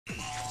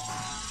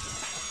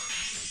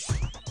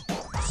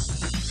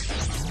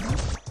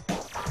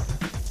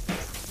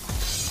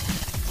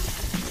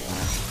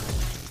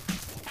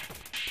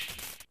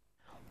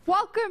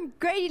Welcome,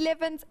 grade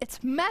 11s.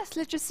 It's Maths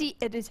Literacy.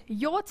 It is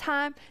your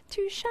time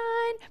to shine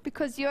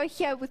because you're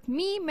here with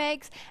me,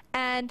 Megs,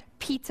 and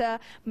Peter,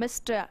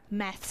 Mr.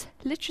 Maths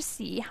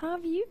Literacy. How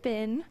have you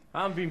been?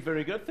 I've been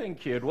very good,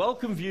 thank you. And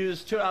welcome,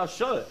 viewers, to our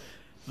show.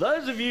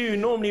 Those of you who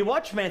normally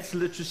watch Maths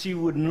Literacy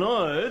would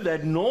know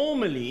that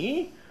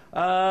normally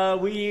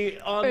we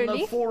on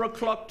the 4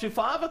 o'clock to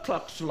 5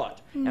 o'clock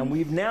slot. And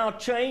we've now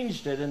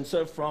changed it. And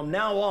so from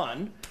now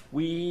on,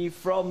 we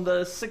from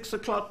the 6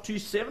 o'clock to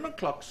 7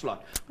 o'clock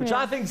slot, which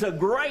I think is a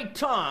great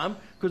time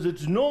because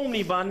it's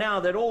normally by now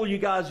that all you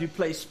guys who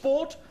play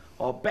sport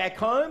are back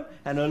home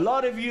and a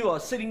lot of you are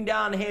sitting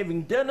down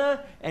having dinner,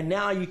 and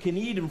now you can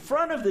eat in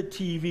front of the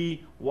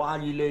TV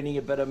while you're learning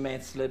a bit of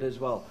Maths Lit as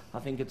well. I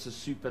think it's a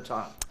super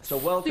time. So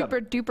welcome.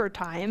 Super duper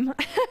time.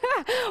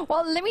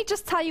 Well, let me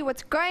just tell you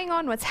what's going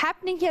on, what's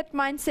happening here at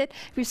Mindset.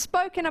 We've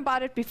spoken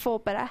about it before,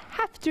 but I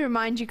have to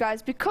remind you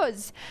guys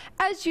because,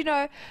 as you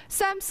know,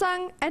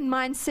 Samsung and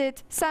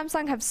Mindset,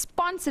 Samsung have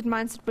sponsored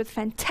Mindset with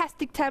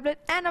fantastic tablet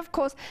and, of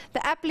course,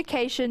 the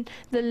application,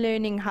 the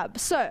Learning Hub.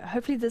 So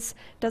hopefully this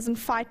doesn't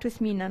fight with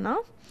me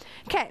now.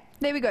 Okay,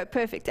 there we go,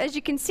 perfect. As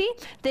you can see,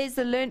 there's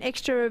the Learn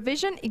Extra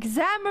Revision,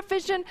 Exam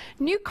Revision,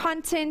 new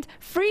content,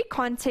 free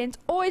content,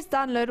 always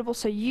downloadable,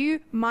 so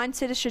you,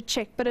 Mindsetters, should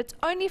check. But it's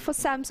only for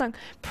Samsung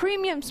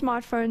premium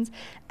smartphones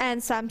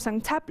and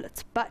Samsung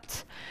tablets.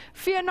 But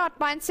fear not,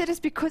 Mindsetters,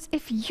 because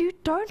if you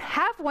don't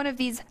have one of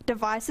these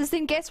devices,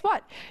 then guess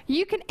what?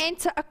 You can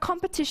enter a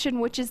competition,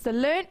 which is the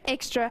Learn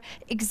Extra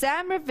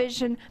Exam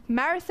Revision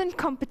Marathon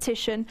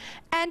Competition,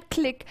 and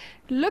click,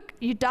 look,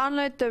 you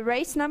download the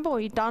race number or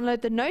you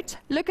download the note,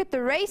 look at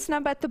the race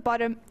number at the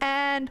bottom,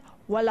 and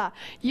voila,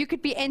 you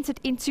could be entered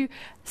into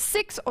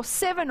 6 or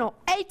 7 or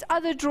 8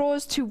 other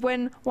draws to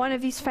win one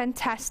of these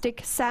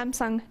fantastic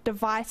Samsung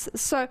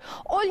devices. So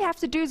all you have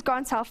to do is go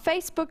onto our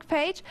Facebook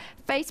page,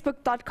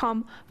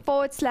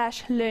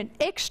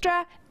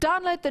 facebook.com/learnextra,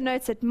 download the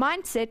notes at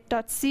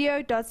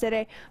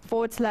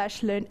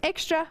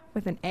mindset.co.za/learnextra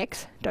with an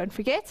X, don't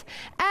forget,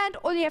 and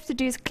all you have to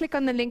do is click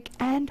on the link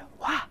and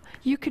wow,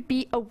 you could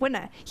be a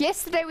winner.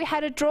 Yesterday we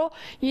had a draw.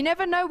 You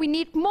never know, we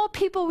need more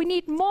people, we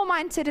need more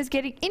Mindsetters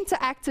getting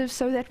interactive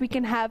so that we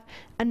can have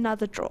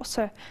another draw.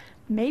 So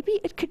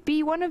maybe it could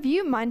be one of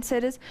you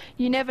Mindsetters,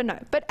 you never know.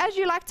 But as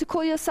you like to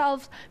call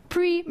yourselves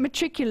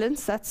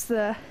pre-matriculants, that's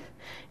the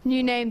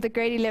new name the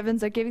grade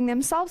 11s are giving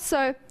themselves,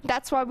 so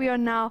that's why we are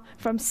now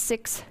from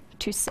 6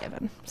 to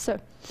 7. So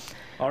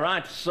all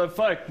right, so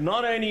folk,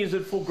 not only is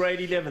it for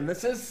grade 11,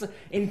 this is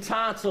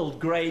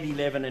entitled grade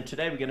 11, and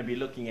today we're going to be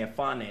looking at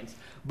finance.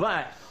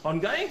 But on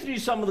going through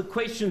some of the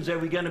questions that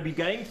we're going to be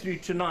going through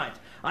tonight,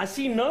 I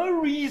see no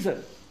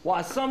reason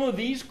why some of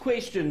these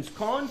questions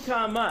can't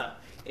come up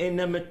in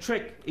a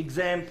matric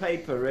exam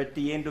paper at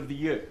the end of the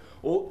year,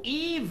 or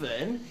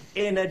even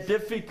in a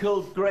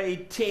difficult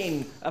grade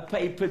 10, a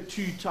paper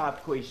 2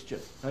 type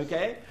question,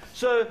 okay?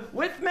 So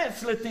with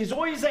Maths Lit, there's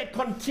always that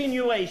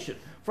continuation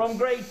from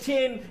grade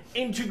 10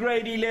 into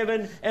grade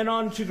 11 and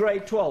on to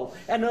grade 12.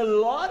 And a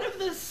lot of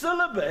the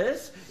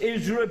syllabus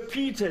is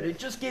repeated. It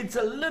just gets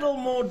a little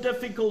more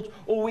difficult,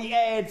 or we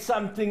add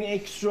something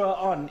extra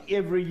on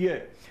every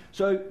year.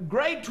 So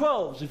grade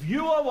 12s, if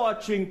you are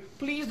watching,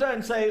 please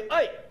don't say,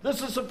 hey,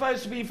 this is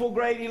supposed to be for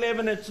grade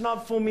 11, it's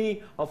not for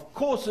me. Of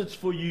course it's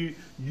for you.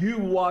 You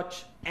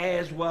watch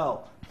as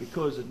well,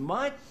 because it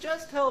might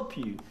just help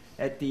you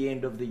at the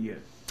end of the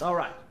year. All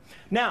right.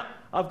 Now,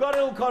 I've got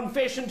a little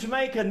confession to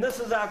make, and this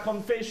is our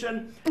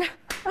confession.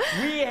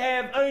 We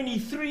have only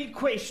 3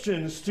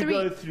 questions to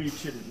go through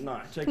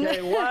tonight,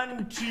 okay?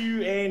 1,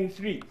 2, and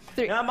 3.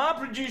 Now, my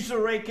producer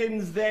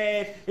reckons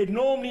that it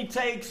normally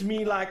takes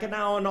me like an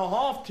hour and a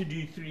half to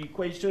do 3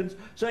 questions,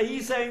 so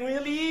he's saying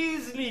we'll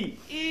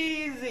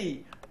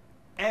easy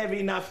have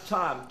enough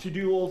time to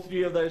do all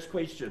 3 of those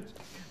questions.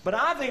 But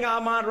I think I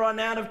might run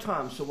out of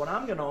time, so what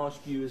I'm going to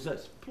ask you is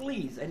this,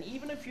 please, and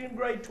even if you're in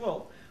grade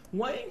 12,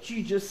 why don't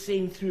you just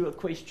send through a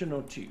question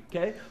or 2,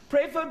 okay?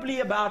 Preferably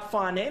about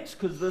finance,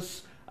 because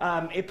this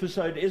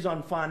episode is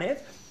on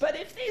finance. But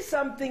if there's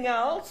something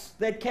else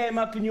that came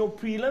up in your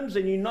prelims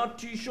and you're not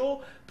too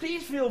sure,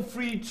 please feel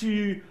free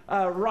to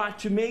write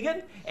to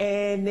Megan,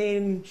 and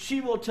then she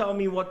will tell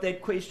me what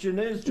that question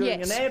is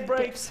during an ad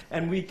break,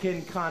 and we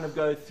can kind of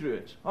go through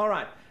it. All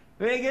right.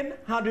 Megan,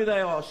 how do they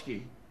ask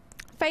you?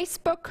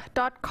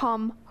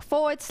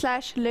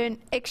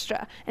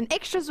 Facebook.com/learnextra. And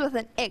extra's with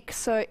an X,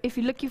 so if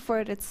you're looking for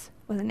it, it's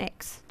with an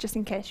X, just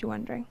in case you're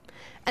wondering.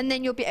 And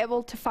then you'll be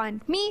able to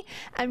find me,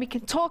 and we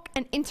can talk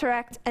and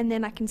interact, and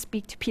then I can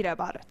speak to Peter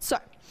about it. So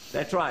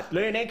that's right,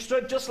 Learn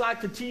Extra, just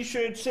like the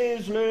t-shirt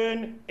says,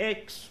 Learn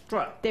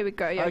Extra. There we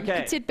go. Yeah, okay. You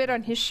can see it better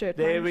on his shirt.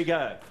 There we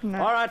go.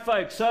 No. All right,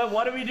 folks, so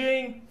what are we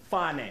doing?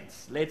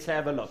 Finance. Let's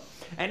have a look.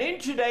 And in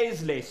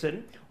today's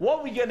lesson,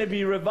 what we're going to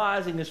be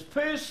revising is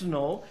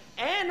personal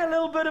and a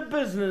little bit of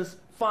business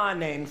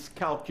finance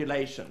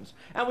calculations.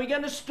 And we're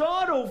going to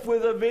start off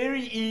with a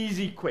very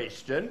easy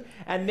question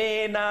and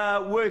then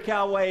work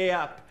our way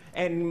up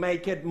and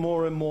make it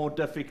more and more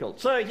difficult.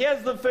 So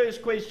here's the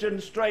first question,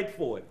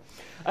 straightforward.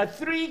 A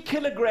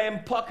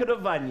 3-kilogram pocket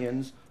of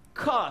onions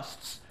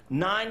costs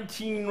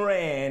 19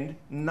 Rand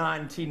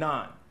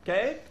 99.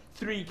 Okay?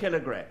 3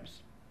 kilograms.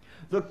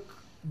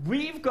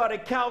 We've got to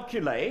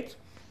calculate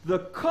the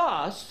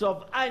cost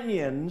of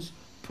onions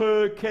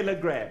per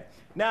kilogram.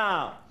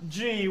 Now,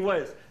 gee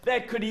whiz,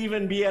 that could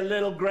even be a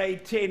little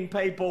grade 10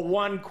 paper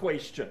 1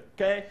 question,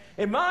 okay?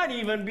 It might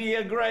even be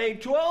a grade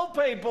 12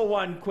 paper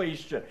 1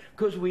 question,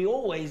 because we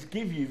always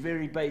give you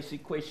very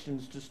basic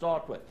questions to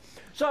start with.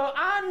 So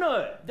I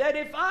know that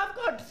if I've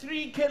got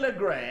 3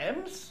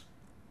 kilograms,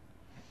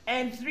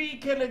 and 3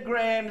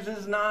 kilograms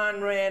is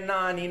 9 Rand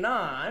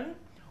 99,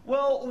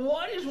 well,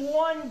 what is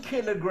 1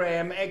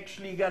 kilogram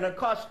actually going to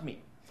cost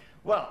me?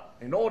 Well,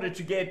 in order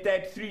to get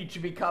that 3 to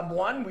become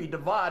 1, we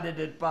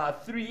divided it by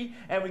 3,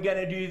 and we're going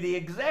to do the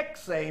exact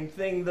same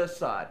thing this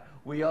side.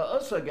 We are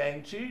also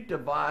going to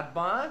divide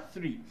by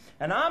 3.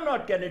 And I'm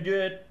not going to do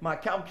it, my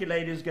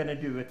calculator is going to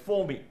do it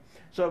for me.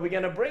 So we're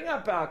going to bring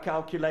up our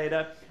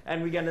calculator,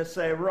 and we're going to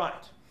say,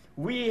 right,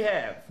 we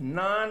have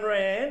 9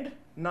 Rand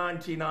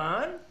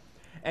 99,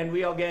 and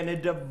we are going to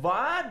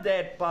divide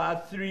that by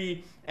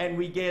 3, and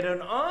we get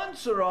an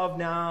answer of,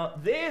 now,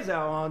 there's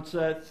our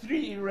answer,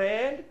 3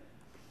 Rand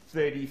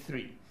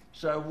 33.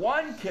 So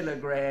 1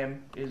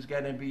 kilogram is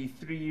going to be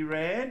 3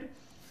 Rand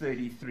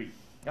 33.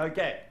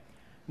 Okay.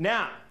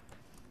 Now,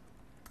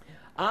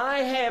 I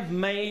have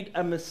made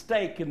a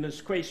mistake in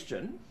this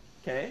question,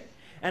 okay?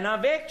 And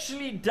I've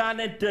actually done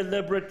it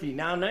deliberately.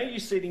 Now, I know you're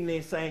sitting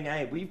there saying,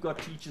 hey, we've got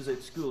teachers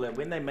at school, and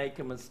when they make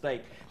a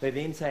mistake, they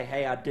then say,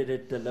 hey, I did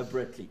it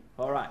deliberately.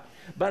 All right.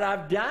 But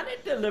I've done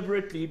it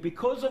deliberately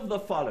because of the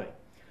following.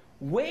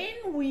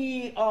 When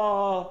we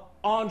are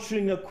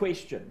answering a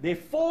question, there are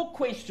 4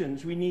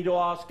 questions we need to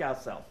ask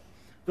ourselves.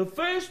 The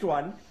first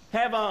one,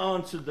 have I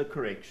answered the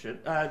correction,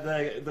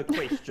 the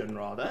question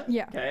rather?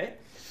 Yeah. Okay.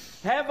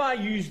 Have I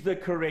used the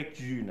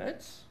correct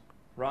units?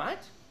 Right?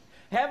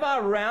 Have I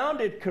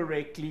rounded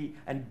correctly,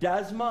 and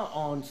does my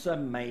answer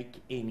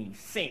make any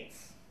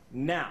sense?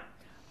 Now,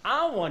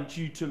 I want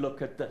you to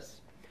look at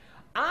this.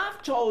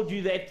 I've told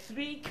you that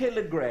 3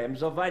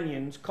 kilograms of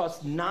onions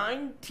cost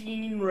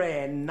 19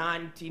 Rand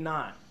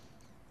 99.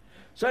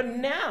 So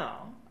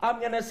now, I'm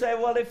going to say,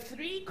 well, if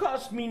 3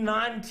 cost me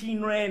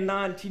 19 Rand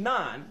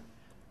 99,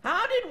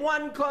 how did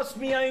 1 cost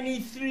me only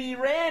 3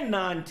 Rand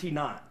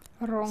 99?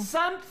 Wrong.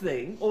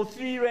 Something, or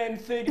 3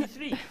 Rand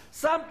 33,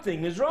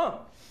 something is wrong.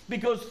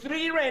 Because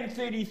 3 Rand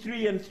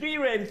 33 and 3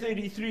 Rand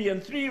 33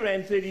 and 3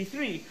 Rand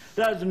 33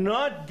 does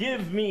not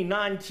give me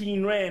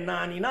 19 Rand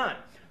 99.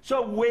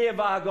 So where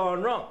have I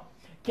gone wrong?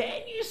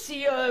 Can you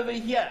see over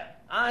here?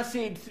 I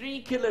said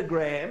 3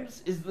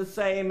 kilograms is the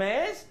same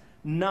as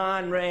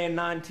 9 Rand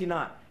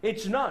 99.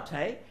 It's not,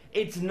 hey?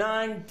 It's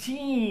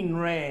 19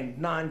 Rand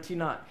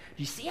 99.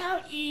 You see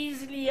how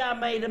easily I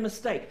made a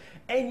mistake?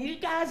 And you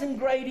guys in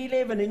grade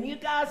 11 and you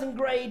guys in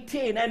grade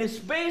 10, and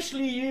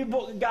especially you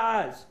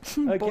guys,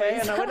 okay?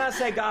 And when I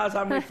say guys,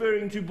 I'm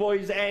referring to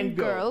boys and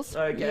girls,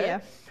 okay?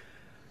 Yeah.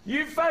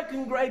 You folk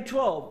in grade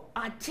 12,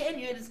 I tell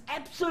you, it is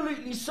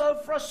absolutely so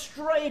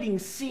frustrating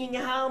seeing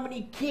how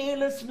many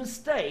careless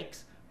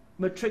mistakes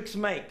matrics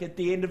make at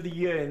the end of the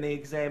year in the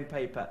exam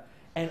paper.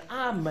 And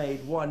I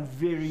made one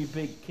very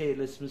big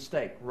careless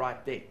mistake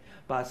right there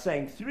by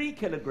saying 3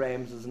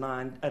 kilograms is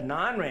 9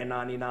 Rand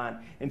 99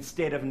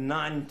 instead of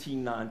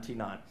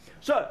 19.99.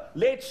 So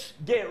let's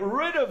get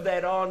rid of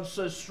that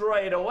answer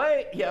straight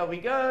away. Here we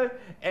go.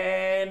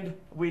 And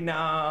we're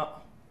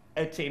now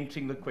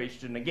attempting the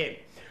question again.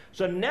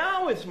 So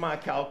now with my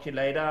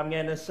calculator, I'm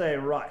going to say,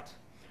 right,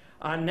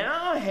 I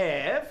now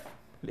have,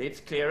 let's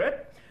clear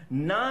it,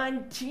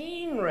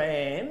 19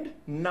 Rand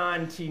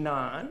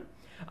 99.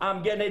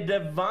 I'm going to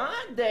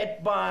divide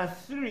that by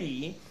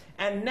 3,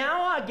 and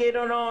now I get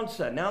an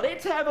answer. Now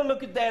let's have a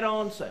look at that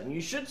answer, and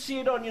you should see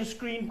it on your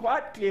screen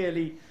quite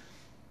clearly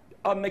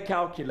on the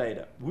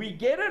calculator. We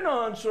get an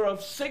answer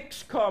of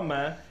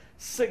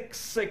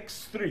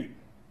 6,663.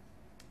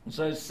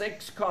 So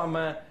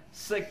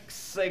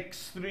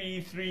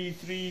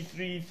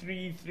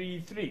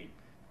 6,663333333.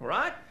 All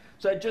right?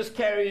 So it just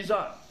carries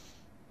on.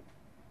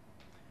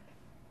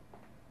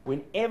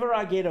 Whenever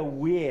I get a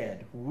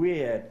weird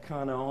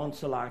kind of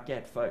answer like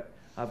that, folk,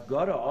 I've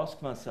got to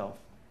ask myself,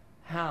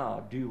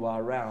 how do I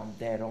round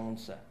that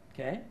answer?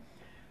 Okay?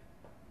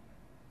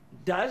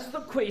 Does the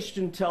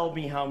question tell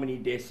me how many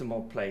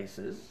decimal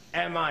places?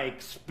 Am I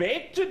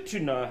expected to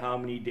know how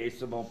many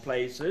decimal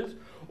places?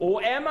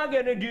 Or am I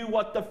going to do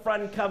what the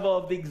front cover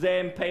of the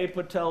exam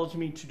paper tells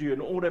me to do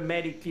and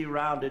automatically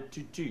round it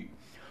to 2?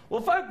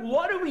 Well, folk,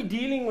 what are we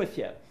dealing with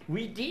here?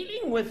 We're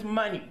dealing with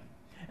money.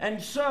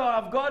 And so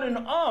I've got an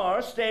R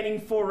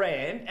standing for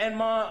Rand, and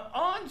my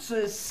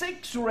answer is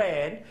 6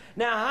 Rand.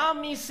 Now, how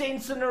many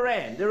cents in a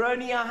Rand? There are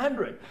only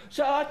 100.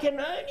 So I can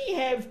only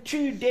have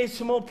 2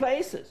 decimal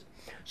places.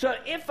 So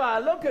if I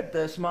look at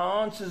this,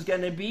 my answer is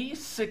going to be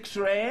 6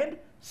 Rand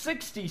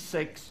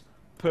 66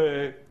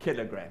 per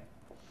kilogram.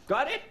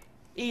 Got it?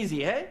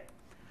 Easy, eh?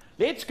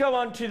 Let's go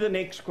on to the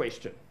next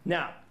question.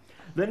 Now,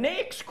 the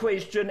next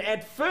question,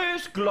 at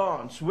first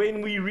glance,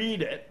 when we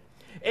read it,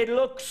 it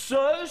looks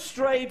so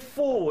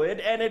straightforward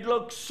and it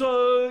looks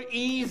so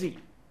easy.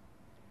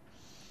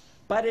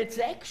 But it's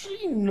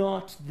actually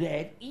not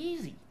that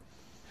easy,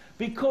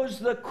 because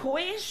the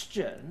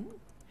question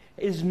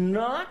is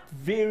not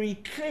very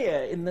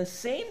clear in the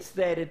sense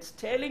that it's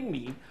telling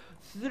me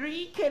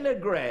 3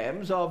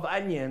 kilograms of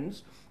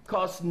onions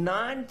cost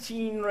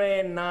 19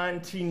 Rand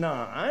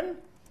 99,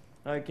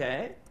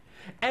 okay?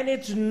 And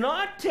it's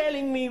not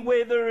telling me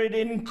whether it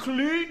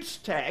includes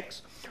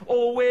tax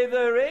or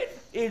whether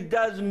it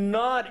does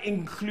not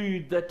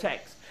include the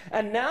tax.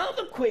 And now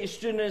the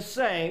question is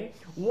saying,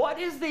 what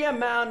is the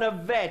amount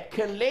of VAT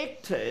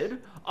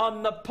collected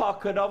on the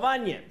pocket of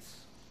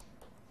onions?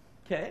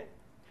 Okay?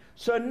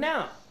 So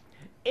now,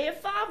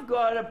 if I've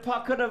got a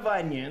pocket of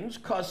onions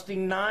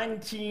costing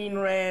 19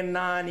 Rand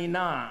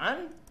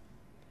 99,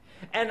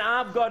 and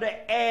I've got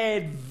to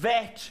add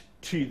VAT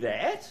to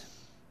that,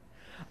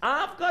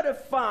 I've got to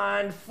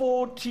find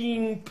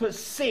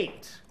 14%.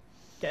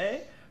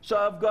 Okay? So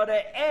I've got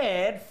to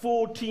add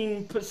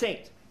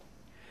 14%.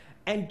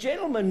 And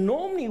gentlemen,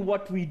 normally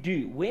what we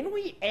do, when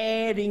we're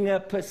adding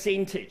a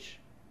percentage,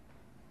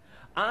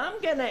 I'm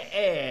going to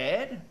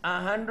add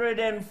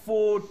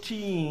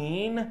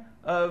 114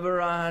 over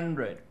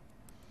 100.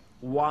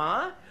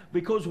 Why?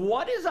 Because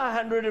what is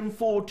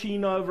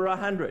 114 over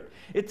 100?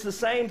 It's the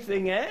same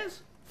thing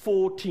as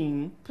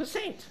 14%.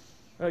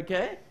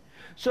 Okay?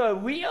 So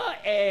we are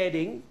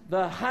adding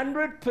the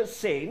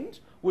 100%,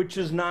 which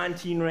is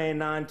 19 Rand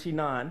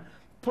 99,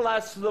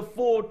 plus the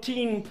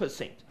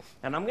 14%.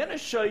 And I'm going to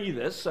show you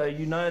this so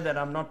you know that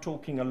I'm not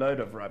talking a load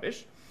of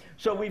rubbish.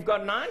 So we've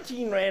got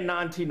 19 Rand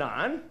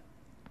 99.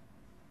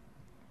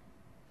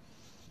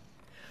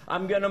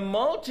 I'm going to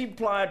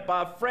multiply it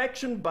by a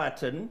fraction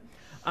button,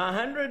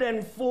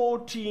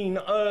 114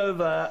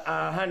 over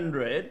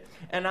 100,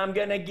 and I'm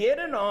going to get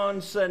an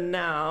answer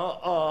now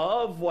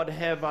of, what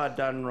have I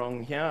done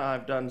wrong here?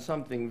 I've done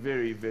something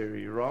very,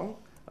 very wrong.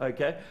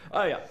 Okay.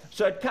 Oh, yeah.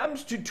 So it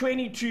comes to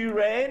 22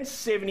 Rand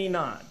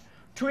 79.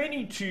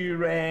 22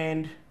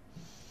 Rand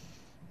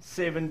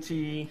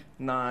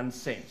 79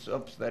 cents.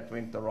 Oops, that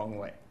went the wrong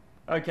way.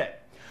 Okay.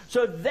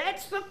 So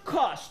that's the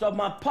cost of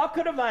my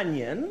pocket of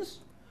onions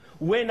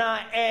when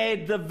I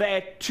add the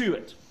VAT to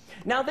it.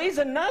 Now, there's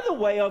another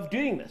way of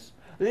doing this.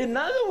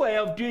 Another way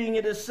of doing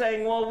it is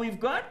saying, well, we've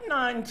got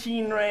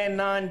 19 Rand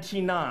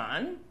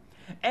 99,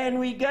 and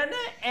we're going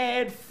to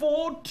add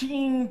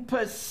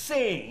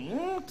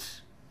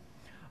 14%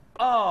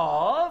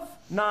 of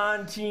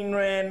 19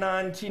 Rand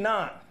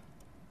 99.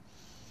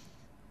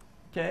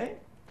 Okay?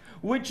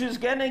 Which is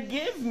going to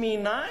give me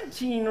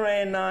 19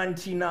 Rand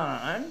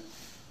 99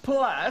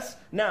 plus,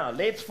 now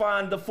let's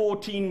find the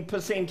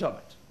 14% of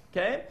it.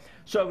 Okay?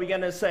 So we're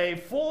going to say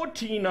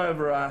 14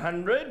 over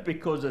 100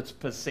 because it's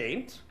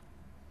percent.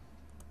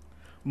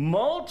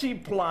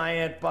 Multiply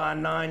it by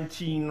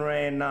 19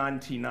 Rand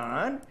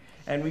 99,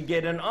 and we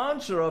get an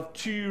answer of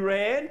 2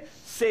 Rand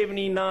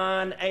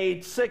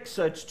 79.86.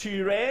 So it's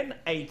 2 Rand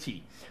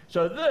 80.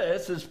 So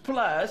this is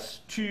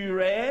plus 2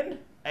 Rand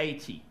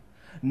 80.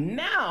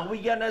 Now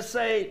we're going to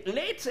say,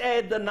 let's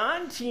add the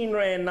 19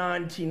 Rand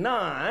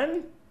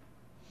 99.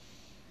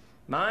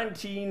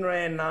 19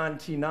 Rand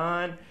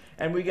 99.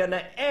 And we're going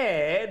to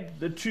add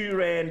the 2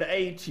 Rand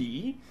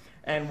 80.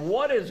 And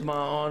what is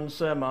my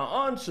answer?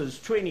 My answer is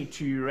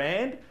 22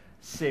 Rand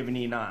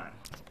 79.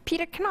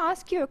 Peter, can I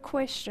ask you a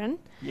question?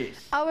 Yes.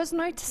 I was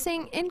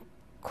noticing in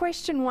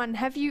question 1,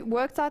 have you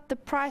worked out the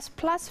price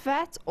plus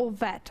VAT or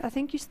VAT? I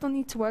think you still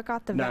need to work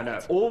out the VAT. No.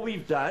 All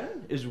we've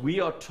done is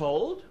we are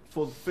told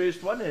for the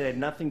first one it had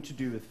nothing to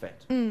do with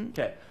VAT.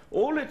 Okay.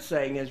 All it's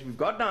saying is we've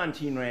got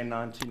 19 Rand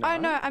 99. Oh,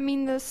 no, I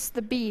mean the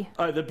B.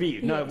 Oh, the B.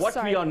 No, Yes, what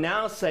sorry. we are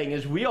now saying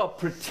is we are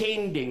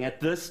pretending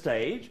at this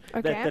stage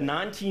that the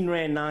 19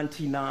 Rand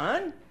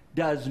 99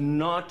 does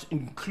not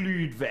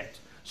include VAT.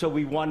 So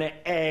we want to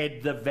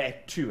add the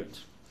VAT to it.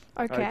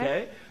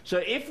 Okay.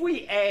 So if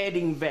we're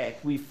adding VAT,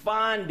 we're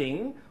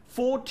finding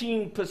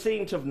 14%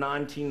 of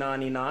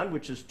 1999,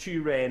 which is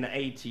 2 Rand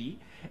 80,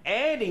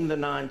 adding the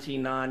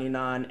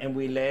 1999, and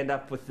we land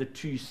up with the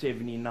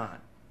 279.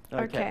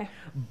 Okay.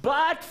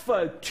 But,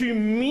 folk, to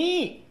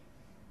me,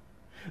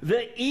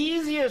 the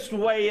easiest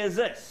way is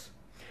this.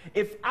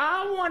 If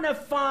I want to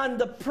find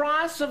the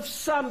price of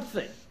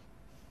something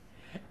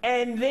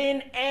and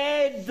then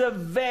add the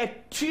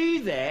VAT to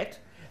that,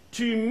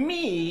 to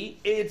me,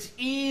 it's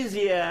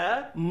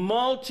easier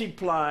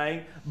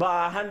multiplying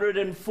by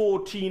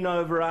 114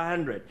 over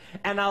 100.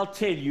 And I'll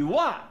tell you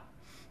why.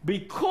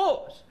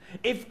 Because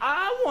if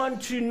I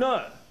want to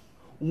know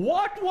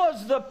what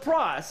was the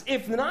price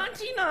if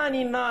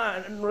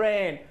 1999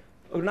 Rand,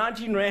 or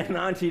 19 Rand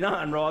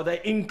 99 rather,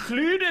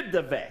 included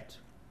the VAT,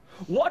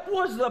 what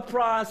was the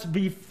price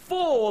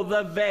before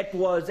the VAT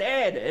was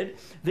added,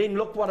 then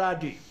look what I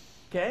do.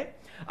 Okay?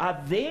 I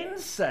then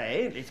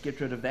say, let's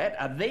get rid of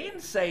that, I then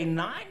say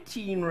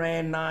 19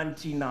 Rand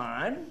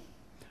 99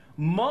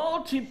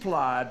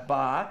 multiplied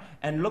by,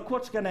 and look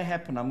what's going to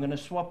happen. I'm going to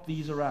swap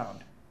these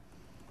around.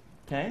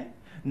 Okay?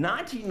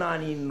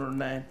 1999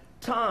 Rand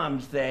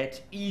times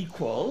that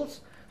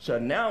equals, so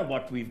now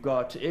what we've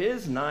got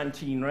is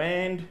 19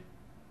 Rand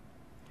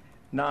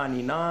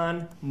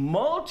 99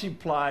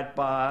 multiplied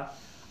by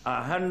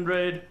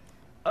 100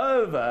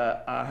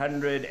 over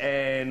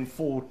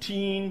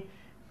 114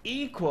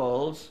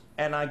 equals,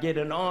 and I get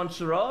an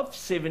answer of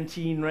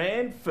 17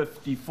 Rand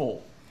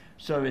 54.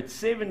 So it's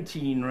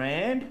 17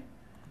 Rand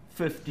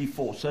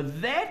 54. So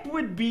that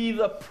would be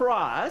the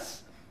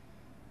price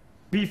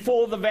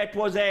before the VAT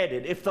was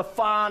added, if the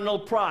final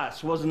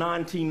price was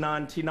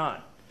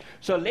 19.99.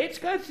 So let's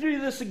go through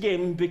this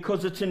again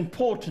because it's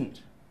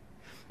important.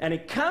 And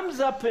it comes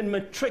up in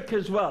matric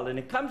as well, and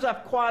it comes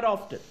up quite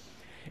often.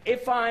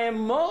 If I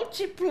am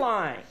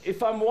multiplying,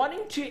 if I'm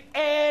wanting to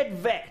add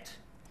VAT,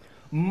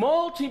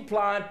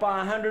 multiply it by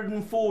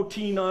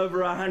 114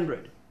 over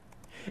 100.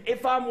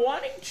 If I'm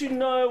wanting to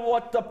know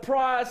what the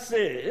price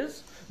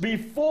is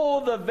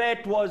before the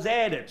VAT was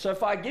added, so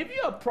if I give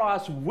you a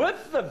price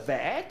with the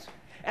VAT,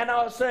 and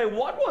I'll say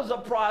what was the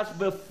price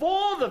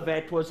before the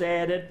VAT was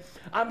added,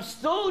 I'm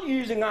still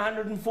using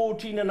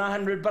 114 and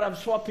 100, but I'm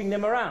swapping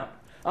them around.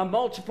 I'm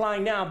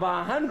multiplying now by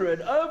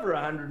 100 over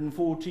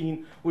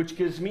 114, which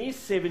gives me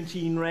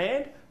 17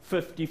 Rand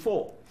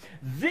 54.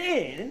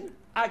 Then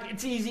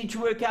it's easy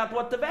to work out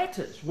what the VAT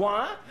is.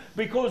 Why?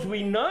 Because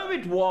we know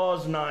it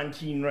was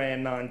 19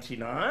 Rand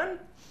 99.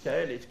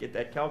 Okay, let's get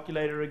that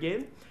calculator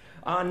again.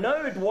 I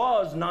know it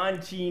was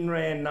 19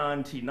 Rand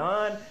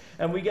 99,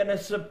 and we're going to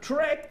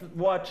subtract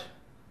what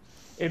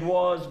it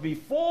was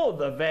before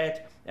the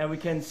VAT, and we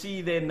can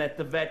see then that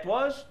the VAT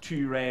was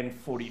 2 Rand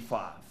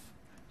 45.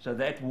 So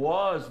that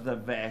was the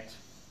VAT.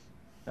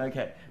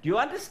 Okay, do you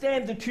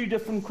understand the two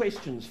different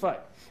questions,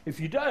 folks? If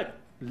you don't,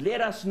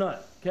 let us know,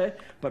 okay?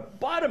 But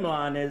bottom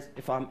line is,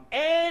 if I've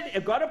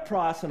got a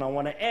price and I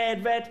want to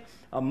add VAT,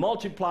 I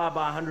multiply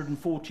by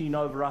 114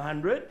 over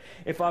 100.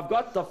 If I've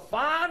got the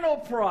final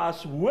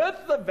price with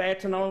the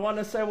VAT and I want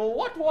to say, well,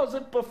 what was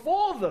it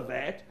before the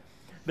VAT?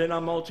 Then I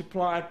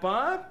multiply it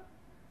by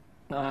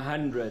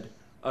 100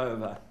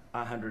 over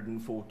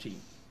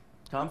 114.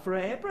 Time for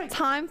an ad break.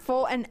 Time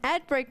for an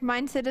ad break,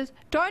 Mindsetters.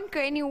 Don't go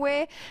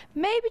anywhere.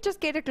 Maybe just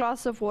get a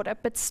glass of water,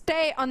 but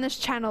stay on this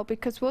channel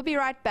because we'll be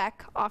right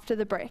back after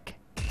the break.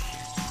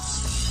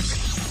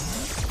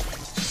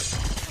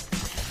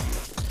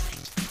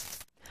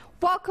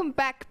 Welcome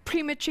back,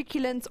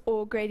 pre-matriculants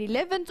or grade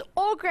 11s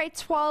or grade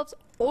 12s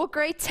or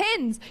grade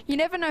 10s. You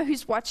never know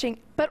who's watching,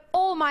 but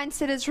all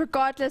Mindsetters,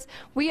 regardless,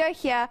 we are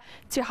here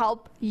to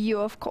help you,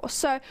 of course.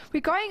 So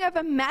we're going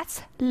over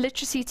maths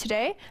literacy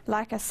today,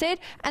 like I said,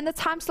 and the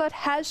time slot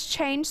has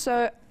changed,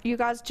 so you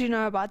guys do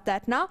know about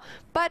that now.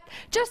 But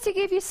just to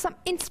give you some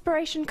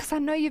inspiration, because I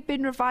know you've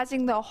been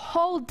revising the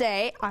whole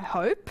day, I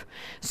hope.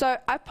 So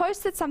I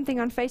posted something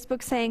on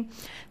Facebook saying,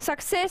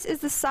 success is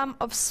the sum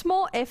of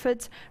small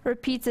efforts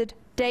repeated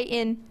day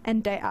in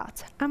and day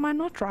out. Am I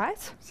not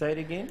right? Say it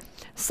again.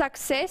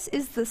 Success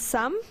is the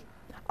sum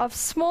of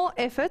small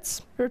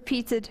efforts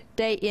repeated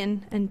day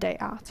in and day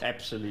out.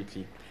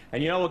 Absolutely.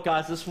 And you know what,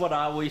 guys, this is what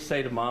I always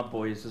say to my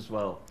boys as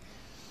well.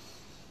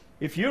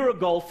 If you're a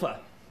golfer,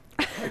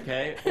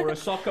 okay, or a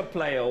soccer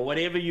player or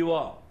whatever you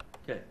are,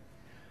 okay,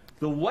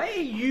 the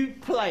way you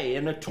play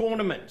in a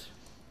tournament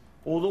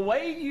or the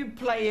way you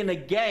play in a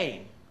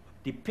game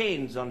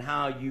depends on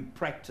how you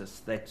practice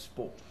that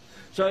sport.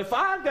 So if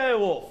I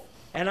go off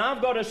and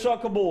I've got a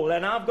soccer ball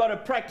and I've got to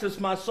practice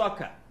my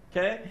soccer,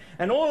 okay,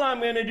 and all I'm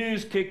going to do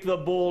is kick the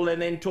ball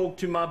and then talk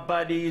to my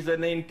buddies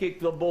and then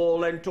kick the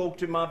ball and talk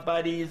to my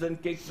buddies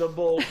and kick the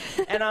ball,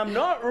 and I'm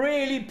not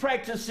really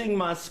practicing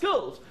my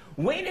skills.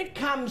 When it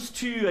comes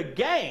to a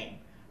game,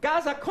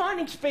 guys, I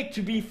can't expect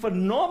to be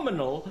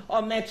phenomenal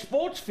on that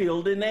sports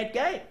field in that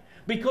game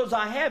because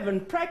I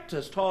haven't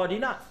practiced hard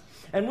enough.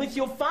 And with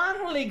your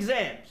final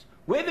exams,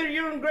 whether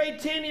you're in grade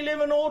 10,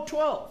 11 or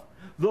 12,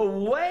 the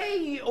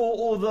way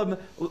or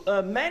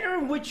the manner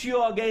in which you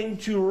are going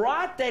to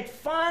write that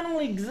final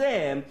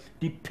exam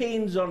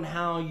depends on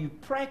how you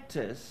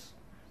practice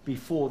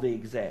before the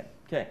exam.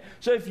 Okay,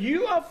 so if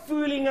you are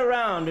fooling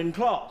around in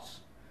class,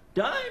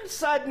 don't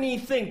suddenly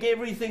think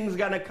everything's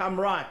going to come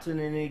right in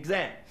an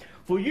exam.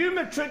 For you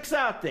matrics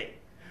out there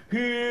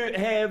who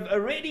have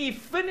already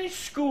finished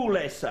school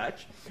as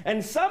such,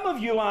 and some of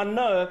you I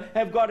know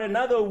have got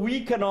another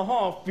week and a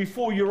half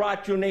before you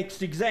write your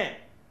next exam.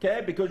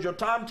 Okay, because your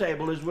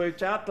timetable is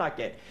worked out like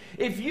that.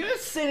 If you're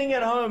sitting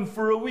at home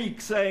for a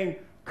week saying,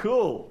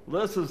 cool,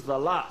 this is the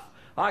life.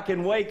 I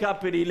can wake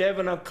up at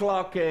 11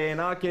 o'clock and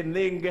I can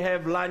then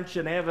have lunch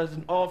and have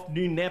an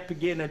afternoon nap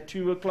again at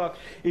 2 o'clock.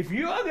 If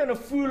you are going to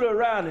fool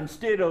around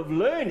instead of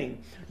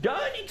learning,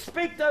 don't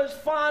expect those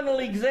final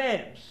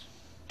exams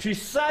to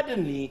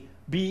suddenly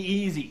be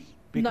easy,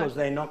 because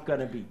they're not going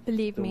to be.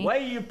 Believe me. The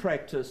way you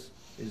practice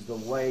is the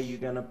way you're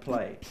going to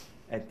play.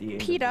 at the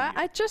end Peter, of the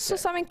year. I just saw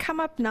something come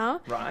up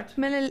now. Right.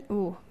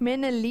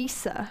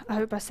 Menelisa. I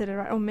hope I said it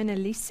right. Or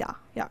Menelisa.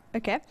 Yeah,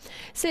 okay.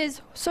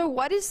 Says, so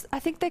what is, I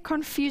think they're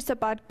confused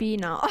about B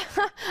now.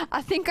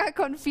 I think I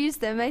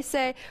confused them. They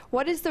say,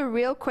 what is the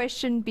real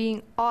question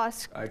being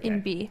asked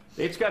in B?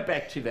 Let's go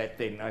back to that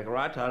then, all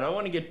right? I don't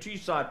want to get too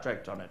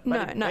sidetracked on it.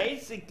 But No.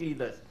 basically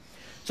this.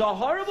 It's a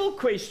horrible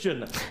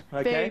question,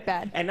 okay? Very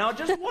bad. And I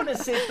just want to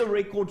set the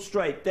record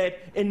straight that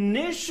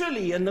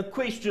initially in the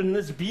question,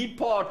 this B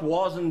part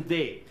wasn't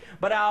there.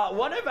 But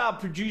one of our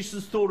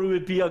producers thought it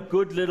would be a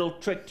good little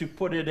trick to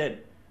put it in,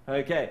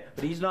 okay?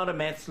 But he's not a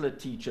maths lit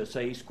teacher, so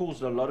he's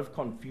caused a lot of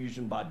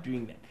confusion by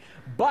doing that.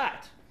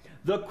 But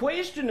the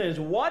question is,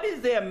 what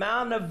is the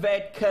amount of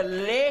VAT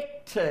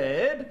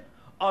collected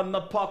on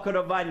the pocket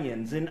of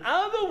onions? In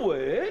other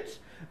words,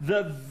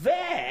 the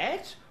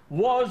VAT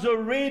was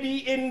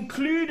already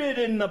included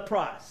in the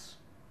price.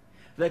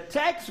 The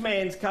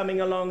taxman's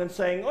coming along and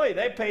saying, oi,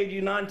 they paid you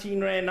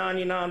 19 Rand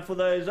 99 for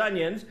those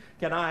onions.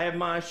 Can I have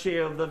my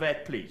share of the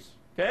VAT, please?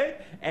 Okay?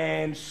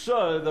 And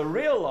so the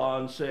real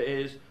answer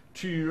is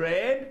 2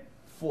 Rand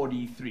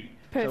 43.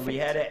 Perfect. So we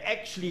had to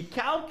actually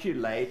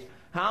calculate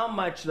how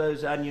much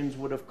those onions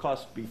would have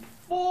cost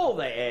before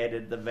they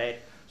added the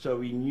VAT, so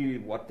we knew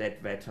what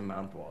that VAT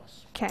amount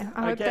was. Okay,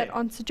 I hope that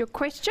answered your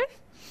question.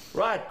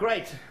 Right,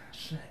 great.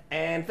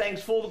 And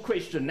thanks for the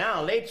question.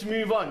 Now, let's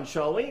move on,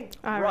 shall we?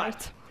 All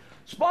right.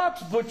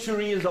 Sparks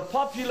Butchery is a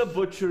popular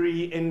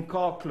butchery in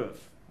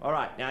Carcliff. All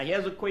right, now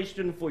here's a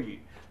question for you.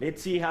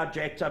 Let's see how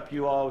jacked up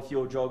you are with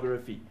your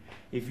geography.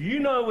 If you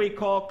know where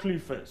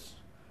Carcliff is,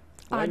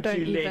 I don't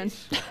even.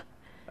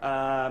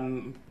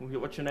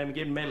 What's your name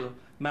again?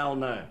 Mel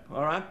know.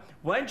 All right?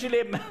 Won't you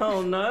let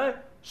Mel know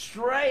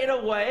straight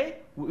away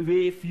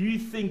if you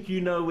think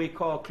you know where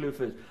Carcliff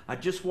is? I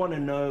just want to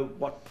know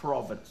what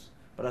province.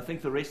 But I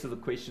think the rest of the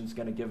question is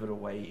going to give it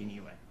away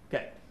anyway.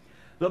 Okay.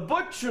 The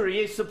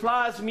butchery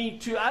supplies meat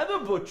to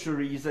other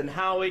butcheries in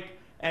Howick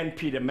and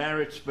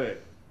Pietermaritzburg.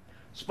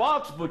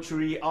 Sparks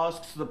Butchery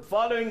asks the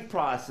following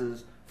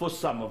prices for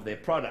some of their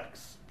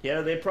products. Here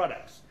are their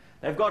products.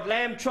 They've got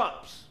lamb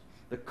chops.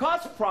 The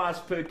cost price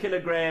per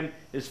kilogram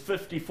is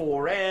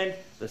 54 Rand.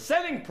 The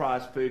selling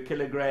price per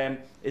kilogram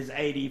is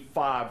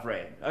 85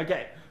 Rand.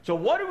 Okay, so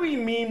what do we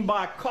mean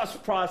by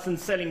cost price and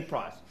selling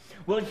price?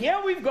 Well,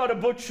 here we've got a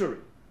butchery.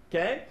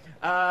 Okay,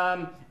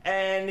 and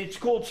it's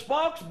called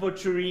Sparks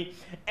Butchery,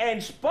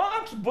 and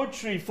Sparks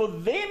Butchery, for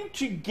them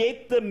to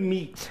get the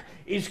meat,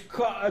 is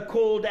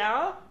called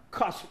our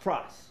cost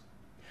price.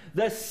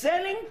 The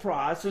selling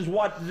price is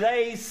what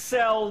they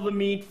sell the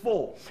meat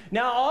for.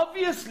 Now,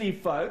 obviously,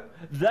 folk,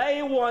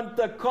 they want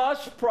the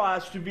cost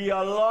price to be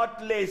a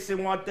lot less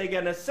than what they're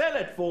going to sell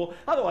it for,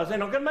 otherwise they're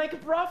not going to make a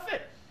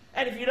profit.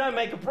 And if you don't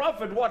make a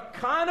profit, what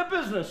kind of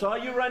business are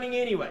you running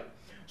anyway?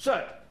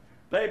 So,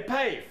 they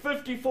pay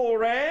 54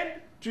 Rand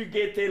to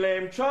get their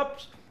lamb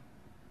chops,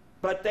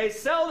 but they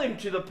sell them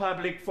to the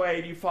public for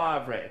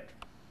 85 Rand.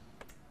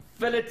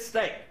 Fillet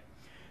steak,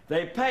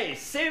 they pay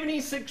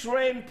 76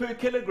 Rand per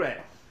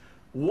kilogram.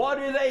 What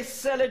do they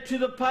sell it to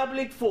the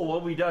public for?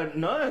 Well, we don't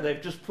know.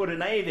 They've just put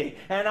an A there.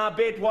 And I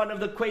bet one of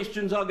the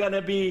questions are going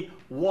to be,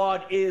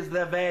 what is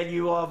the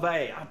value of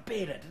A? I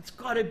bet it. It's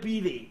got to be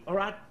there, all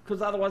right?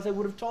 Because otherwise they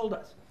would have told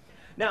us.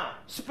 Now,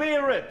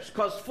 spare ribs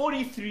cost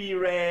 43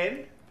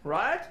 Rand,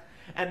 right?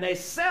 And they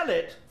sell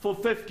it for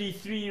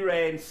 53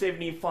 Rand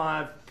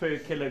 75 per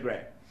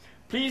kilogram.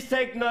 Please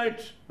take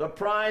note, the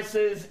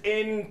prices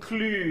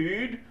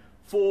include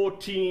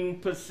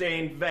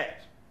 14%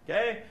 VAT,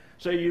 okay?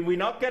 So we're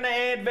not going to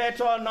add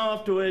VAT on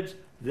afterwards.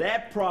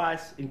 That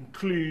price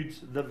includes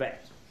the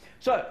VAT.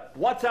 So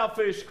what's our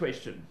first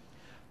question?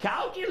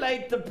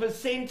 Calculate the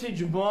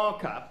percentage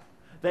markup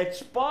that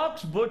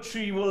Sparks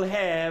Butchery will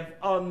have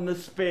on the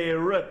spare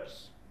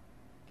ribs.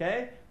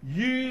 Okay?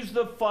 Use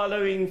the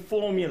following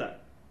formula.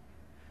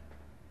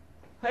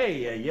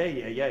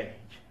 Hey.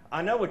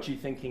 I know what you're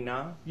thinking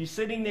now. You're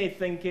sitting there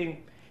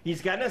thinking,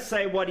 he's going to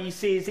say what he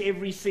says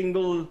every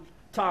single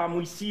time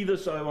we see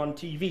this on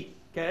TV.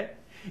 Okay?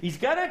 He's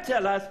going to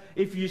tell us,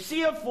 if you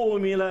see a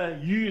formula,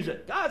 use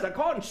it. Guys, I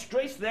can't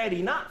stress that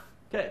enough.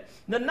 Okay?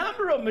 The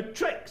number of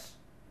matrics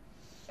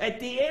at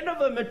the end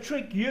of a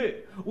matric year,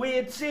 where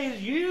it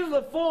says use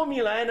the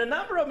formula, and a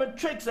number of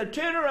matrics that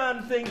turn around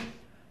and think,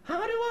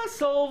 how do I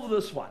solve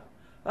this one?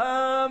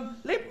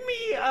 Let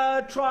me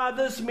try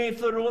this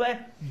method or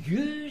that.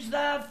 Use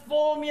the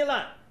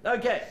formula.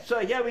 Okay, so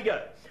here we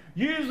go.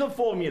 Use the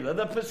formula.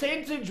 The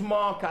percentage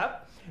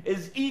markup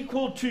is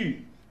equal to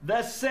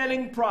the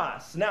selling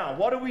price. Now,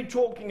 what are we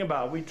talking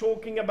about? We're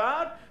talking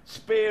about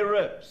spare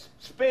ribs.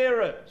 Spare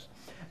ribs.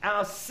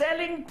 Our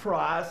selling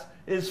price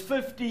is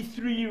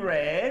 53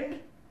 Rand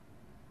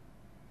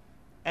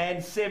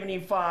and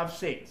 75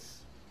 cents.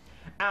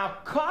 Our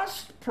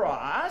cost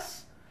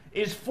price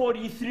is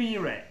 43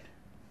 Rand.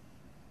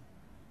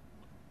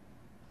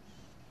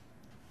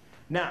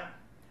 Now,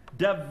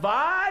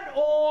 divide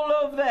all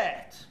of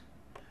that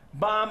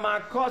by my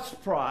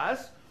cost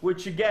price,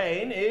 which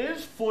again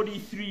is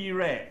 43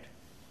 Rand.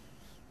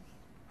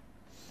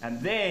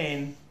 And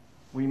then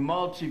we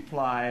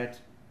multiply it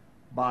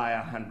by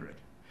 100.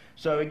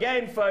 So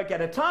again, folk,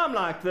 at a time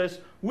like this,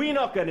 we're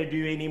not going to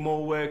do any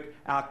more work.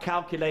 Our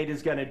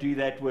calculator's going to do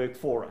that work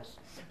for us.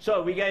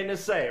 So we're going to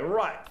say,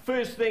 right,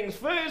 first things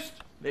first,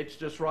 let's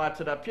just write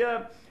it up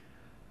here.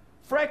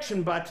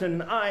 Fraction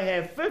button, I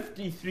have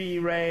 53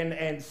 Rand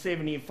and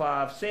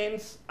 75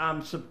 cents.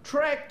 I'm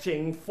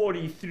subtracting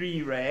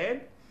 43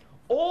 Rand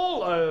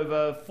all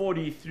over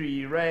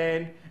 43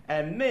 Rand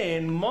and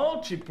then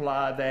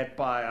multiply that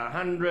by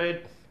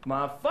 100.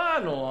 My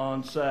final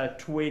answer,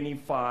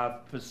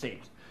 25%.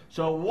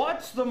 So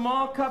what's the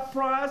markup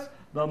price?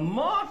 The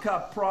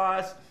markup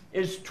price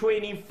is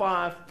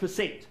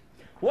 25%.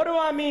 What do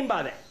I mean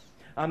by that?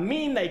 I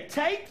mean they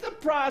take the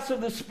price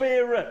of the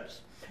spare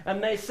ribs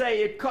and they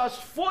say it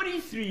costs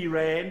 43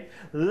 Rand.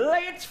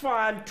 Let's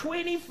find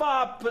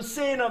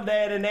 25% of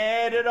that and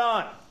add it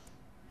on.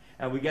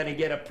 And we're going to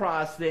get a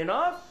price then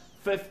of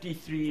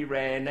 53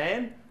 Rand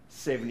and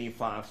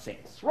 75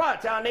 cents.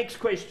 Right, our next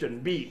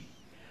question, B.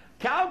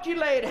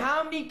 Calculate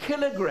how many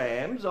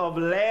kilograms of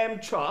lamb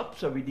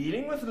chops, so we're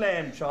dealing with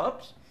lamb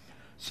chops,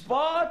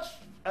 Sparks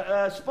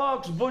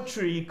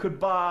Butchery could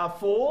buy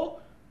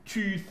for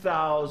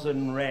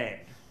 2,000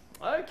 Rand.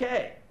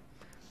 Okay,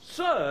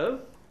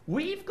 so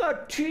we've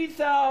got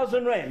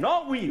 2,000 Rand,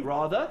 not we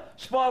rather,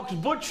 Sparks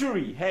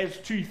Butchery has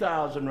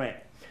 2,000 Rand.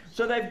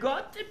 So they've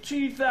got the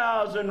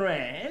 2,000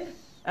 Rand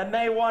and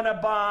they want to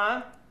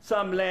buy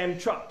some lamb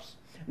chops.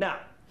 Now,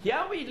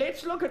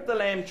 let's look at the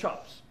lamb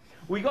chops.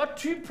 We got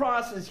two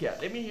prices here.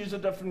 Let me use a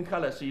different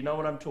color so you know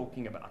what I'm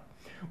talking about.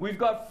 We've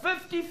got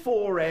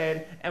 54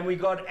 Rand and we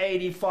got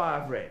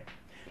 85 Rand.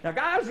 Now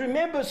guys,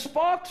 remember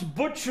Sparks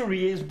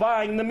Butchery is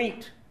buying the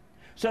meat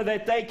so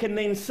that they can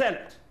then sell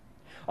it.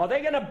 Are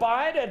they going to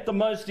buy it at the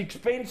most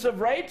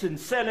expensive rate and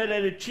sell it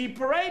at a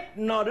cheaper rate?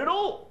 Not at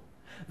all.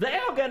 They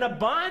are going to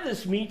buy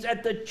this meat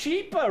at the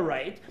cheaper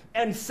rate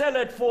and sell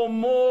it for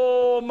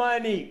more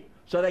money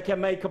so they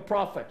can make a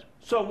profit.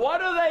 So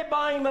what are they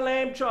buying the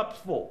lamb chops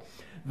for?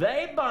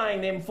 They're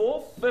buying them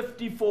for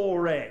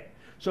 54 Rand.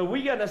 So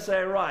we're going to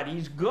say, right,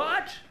 he's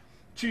got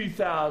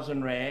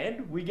 2,000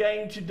 Rand. We're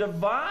going to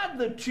divide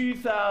the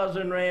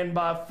 2,000 Rand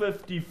by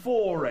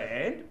 54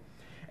 Rand.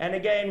 And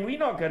again, we're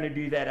not going to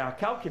do that. Our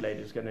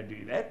calculator's going to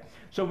do that.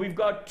 So we've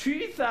got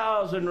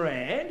 2,000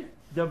 Rand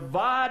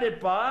divided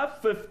by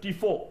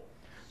 54.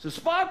 So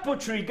Spark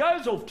Butchery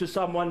goes off to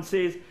someone and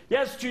says,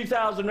 here's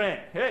 2,000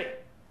 Rand. Hey,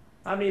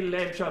 how many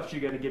lamb chops are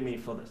you going to give me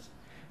for this?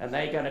 And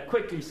they're going to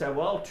quickly say,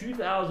 well,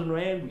 2,000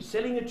 Rand, we're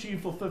selling it to you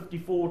for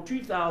 54.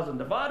 2,000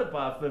 divided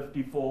by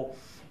 54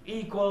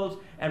 equals,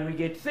 and we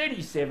get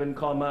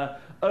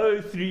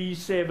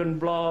 37,037,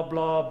 blah,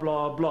 blah,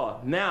 blah, blah.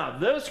 Now,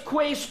 this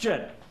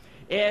question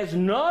has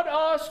not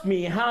asked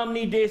me how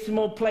many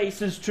decimal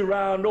places to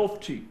round off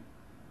to.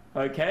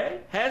 Okay?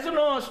 Hasn't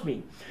asked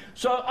me.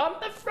 So on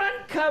the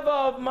front cover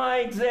of my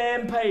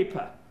exam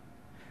paper,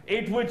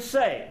 it would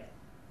say,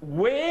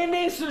 where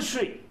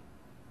necessary,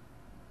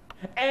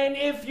 and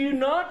if you're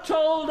not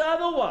told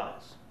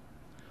otherwise,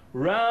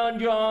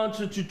 round your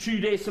answer to 2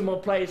 decimal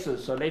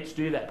places. So let's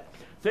do that.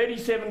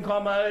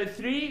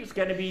 37,03 is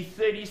going to be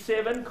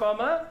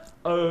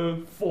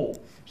 37,04.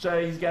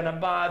 So he's going to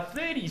buy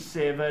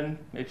 37.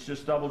 Let's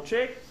just double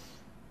check.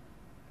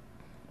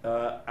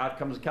 Out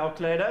comes the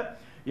calculator.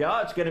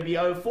 Yeah, it's going to be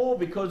 04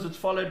 because it's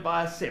followed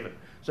by a 7.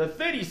 So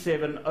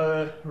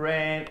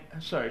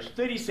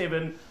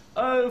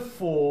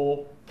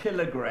 3704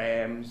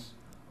 kilograms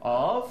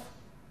of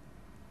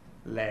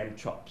lamb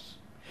chops.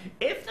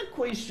 If the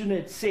question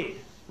had said,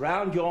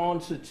 round your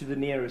answer to the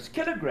nearest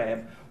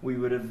kilogram, we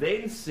would have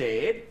then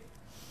said,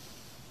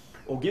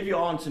 or give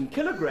your answer in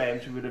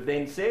kilograms, we would have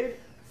then said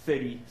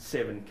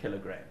 37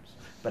 kilograms.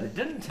 But it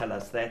didn't tell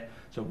us that,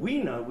 so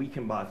we know we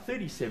can buy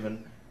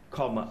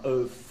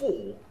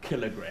 37,04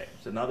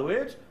 kilograms. In other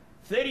words,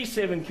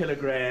 37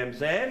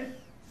 kilograms and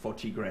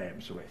 40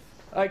 grams worth.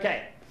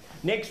 Okay,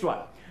 next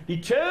one.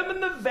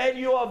 Determine the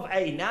value of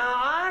A. Now,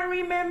 I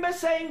remember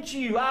saying to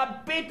you, I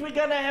bet we're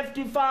going to have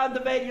to find the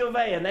value of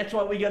A, and that's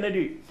what we're going to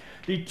do.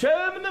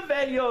 Determine the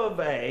value of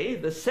A,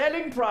 the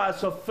selling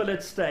price of fillet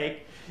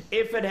steak,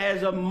 if it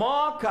has a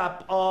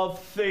markup of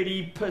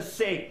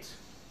 30%.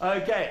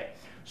 Okay,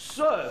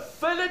 so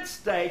fillet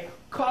steak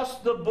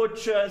cost the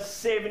butcher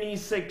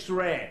 76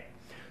 Rand.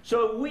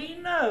 So we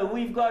know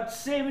we've got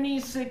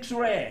 76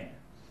 Rand.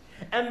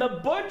 And the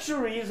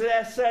butcheries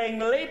are saying,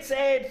 let's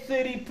add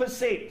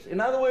 30%.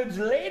 In other words,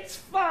 let's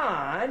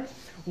find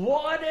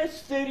what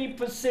is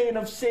 30%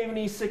 of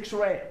 76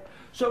 Rand.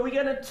 So we're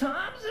going to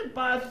times it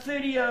by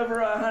 30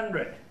 over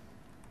 100.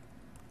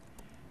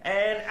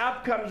 And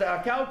up comes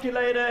our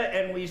calculator,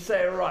 and we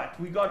say, right,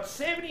 we got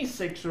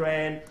 76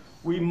 Rand.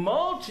 We're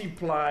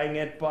multiplying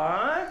it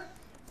by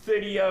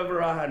 30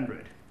 over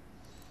 100.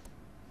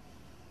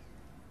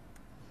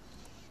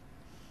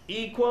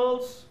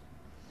 Equals...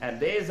 and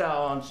there's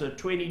our answer,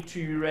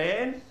 22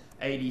 Rand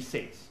 80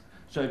 cents.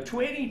 So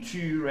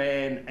 22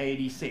 Rand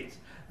 80 cents.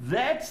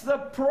 That's the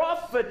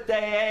profit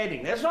they're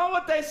adding. That's not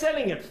what they're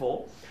selling it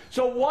for.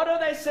 So what are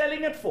they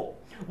selling it for?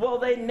 Well,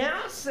 they're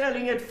now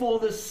selling it for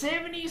the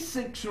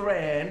 76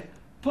 Rand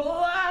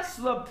plus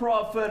the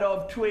profit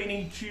of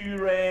 22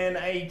 Rand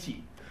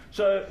 80.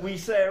 So we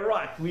say,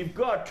 right, we've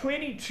got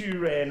 22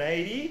 Rand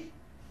 80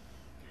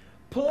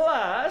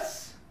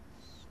 plus,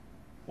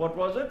 what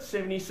was it?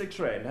 76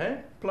 Rand, eh?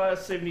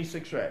 Plus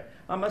 76 Rand.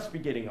 I must be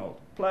getting old.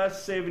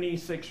 Plus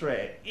 76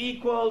 Rand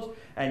equals,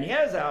 and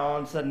here's our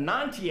answer,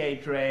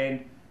 98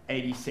 Rand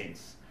 80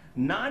 cents.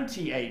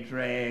 98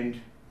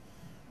 Rand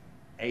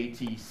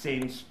 80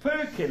 cents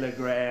per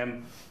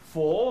kilogram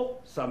for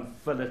some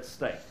fillet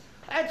steak.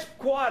 That's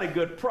quite a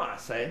good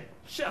price, eh?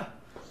 Sure.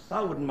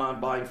 I wouldn't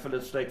mind buying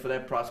fillet steak for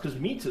that price because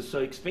meat is so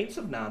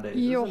expensive nowadays,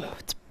 isn't it?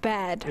 It's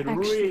bad, It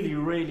actually.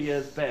 really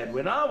is bad.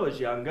 When I was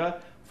younger,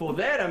 for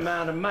that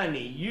amount of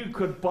money, you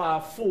could buy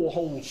 4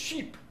 whole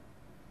sheep.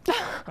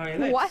 I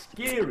mean, that's What?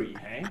 scary,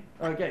 eh?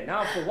 Okay,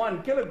 now for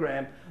 1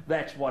 kilogram,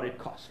 that's what it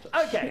costs.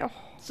 Okay,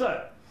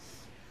 so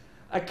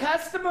a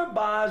customer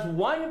buys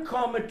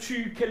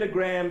 1,2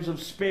 kilograms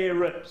of spare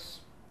ribs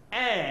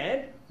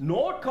and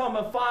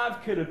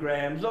 0,5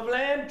 kilograms of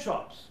lamb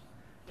chops.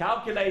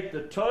 Calculate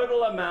the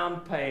total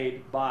amount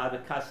paid by the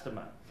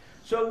customer.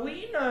 So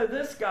we know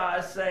this guy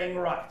is saying,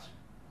 right,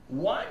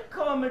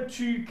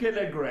 1,2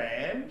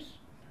 kilograms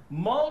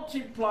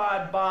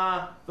multiplied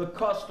by the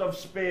cost of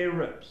spare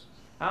ribs.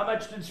 How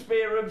much did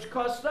spare ribs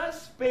cost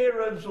us? Spare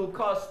ribs will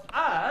cost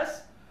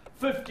us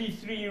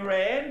 53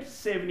 Rand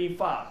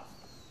 75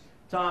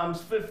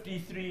 times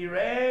 53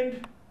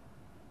 Rand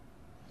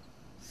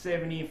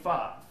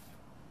 75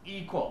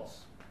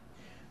 equals.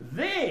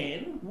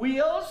 Then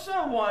we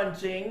also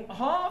wanting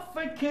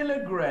 0.5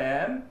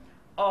 kilogram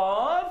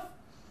of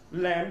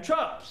lamb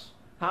chops.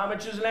 How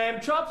much is lamb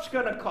chops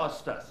going to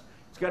cost us?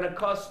 It's going to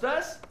cost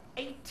us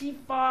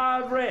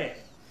 85 Rand.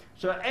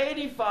 So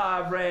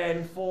 85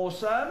 Rand for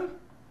some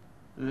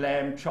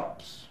lamb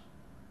chops.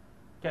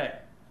 Okay.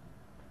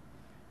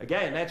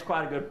 Again, that's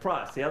quite a good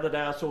price. The other day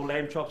I saw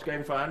lamb chops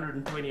going for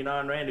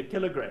 129 Rand a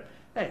kilogram.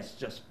 That's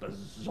just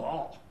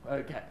bizarre.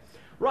 Okay.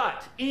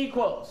 Right,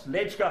 equals.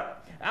 Let's go.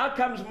 Out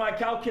comes my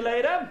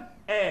calculator,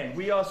 and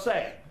we are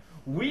saying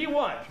we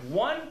want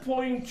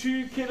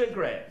 1.2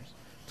 kilograms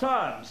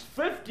times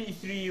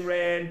 53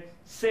 Rand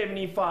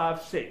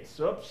 75 cents.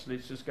 Oops,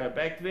 let's just go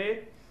back there.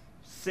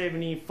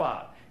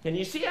 75. Can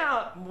you see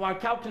how my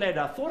calculator,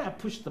 I thought I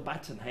pushed the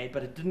button, hey,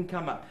 but it didn't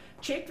come up.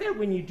 Check that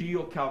when you do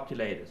your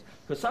calculators,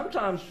 because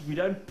sometimes we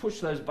don't push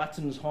those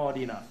buttons hard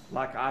enough,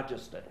 like I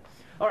just did.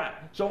 All right,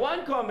 so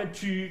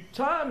 1,2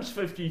 times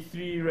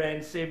 53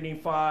 Rand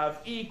 75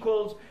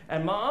 equals,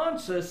 and my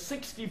answer is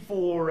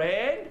 64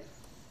 Rand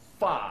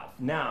 5.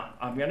 Now,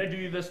 I'm going to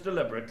do this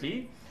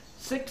deliberately.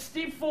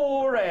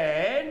 64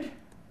 Rand,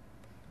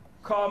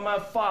 comma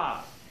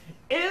 5.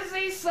 Is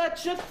there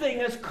such a thing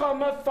as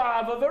comma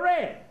 5 of a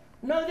Rand?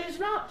 No, there's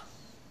not.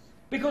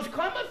 Because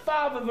comma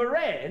 5 of a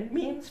Rand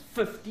means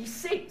 50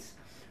 cents.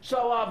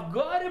 So I've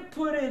got to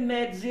put in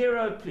that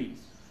 0,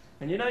 please.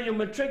 And you know, your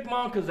matric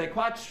markers, they're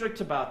quite strict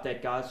about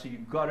that, guys, so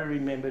you've got to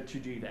remember to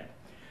do that.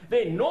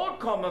 Then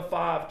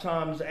 0.5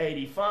 times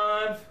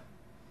 85,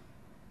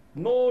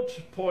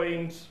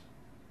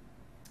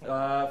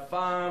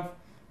 0.5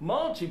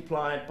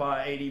 multiplied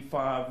by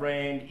 85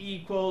 Rand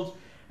equals,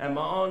 and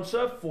my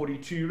answer,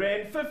 42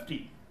 Rand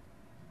 50.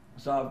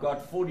 So I've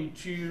got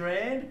 42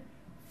 Rand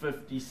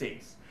 50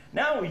 cents.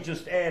 Now we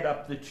just add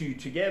up the two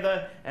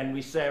together and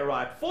we say,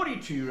 right,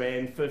 42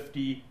 Rand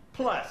 50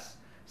 plus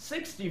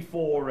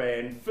 64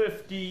 Rand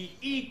 50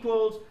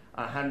 equals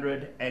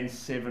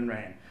 107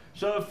 Rand.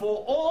 So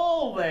for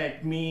all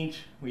that meat,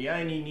 we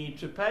only need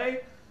to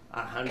pay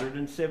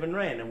 107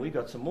 Rand. And we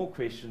got some more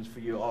questions for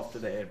you after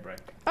the ad break.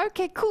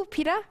 Okay, cool,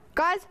 Peter.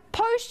 Guys,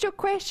 post your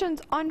questions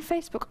on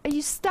Facebook. Are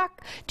you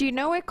stuck? Do you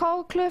know where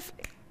Carlkloof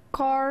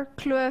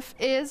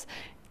is?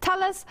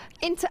 Tell us,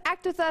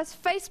 interact with us,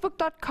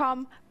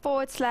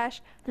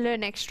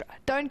 facebook.com/learn extra.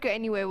 Don't go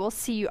anywhere. We'll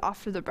see you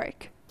after the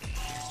break.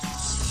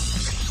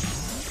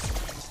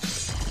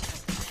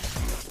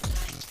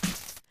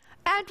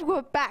 And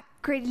we're back.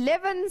 Grade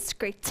 11s,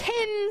 grade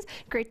 10s,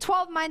 grade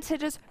 12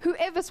 mindsetters,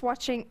 whoever's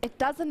watching, it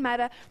doesn't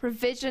matter.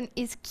 Revision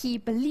is key.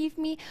 Believe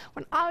me,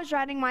 when I was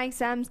writing my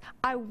exams,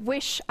 I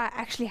wish I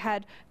actually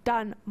had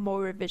done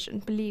more revision.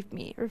 Believe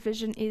me,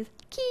 revision is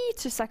key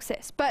to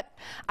success. But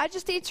I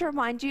just need to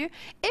remind you,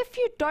 if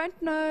you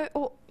don't know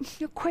or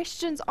your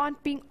questions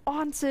aren't being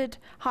answered,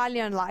 highly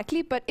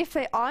unlikely, but if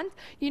they aren't,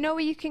 you know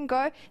where you can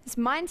go. It's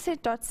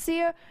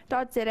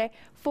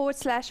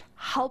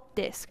mindset.co.za/help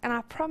desk. And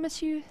I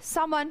promise you,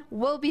 someone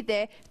will be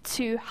there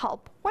to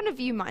help. One of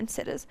you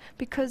mindsetters,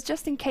 because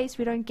just in case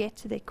we don't get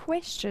to their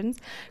questions,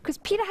 because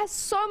Peter has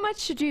so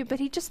much to do, but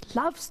he just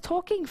loves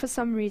talking for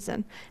some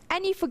reason,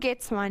 and he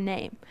forgets my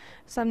name.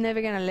 So I'm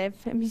never going to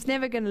live him. He's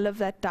never going to live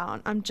that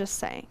down. I'm just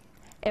saying.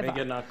 Ever.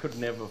 Megan, I could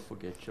never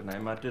forget your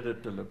name. I did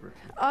it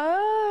deliberately.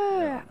 Oh,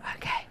 yeah.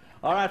 okay.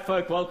 All right,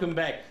 folk, welcome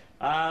back.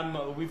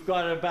 We've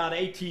got about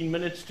 18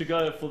 minutes to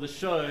go for the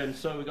show, and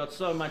so we've got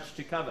so much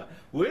to cover.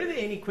 Were there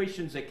any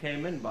questions that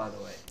came in, by the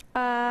way?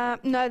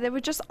 No, they were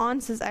just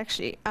answers,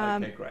 actually.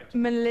 Okay, great.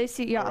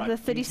 Malaysia, yeah, All right. the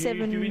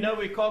 37. Do we know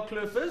where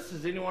Carkloof is?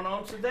 Has anyone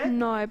answered that?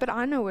 No, but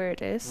I know where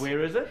it is.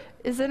 Where is it?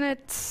 Isn't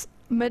it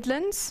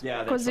Midlands?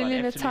 Yeah, that's right.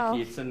 KwaZulu-Natal.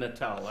 Absolutely, it's in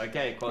Natal.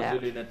 Okay,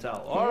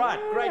 KwaZulu-Natal. All right,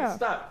 great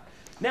stuff.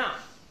 Now,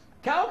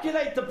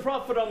 calculate the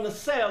profit on the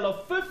sale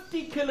of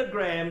 50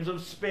 kilograms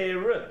of spare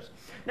ribs.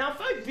 Now,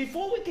 folks,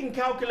 before we can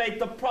calculate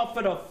the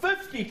profit of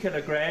 50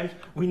 kilograms,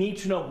 we need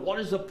to know what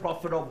is the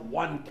profit of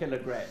 1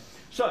 kilogram.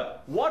 So,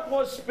 what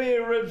was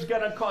spare ribs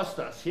going to cost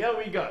us? Here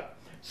we go.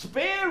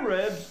 Spare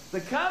ribs,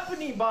 the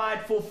company buy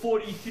it for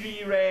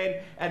 43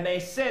 Rand, and they're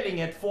selling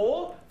it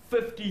for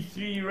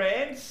 53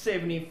 Rand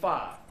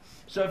 75.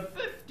 So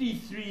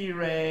 53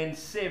 Rand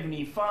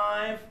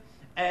 75,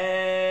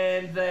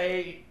 and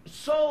they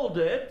sold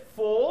it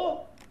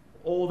for,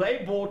 or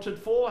they bought it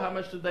for, how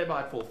much did they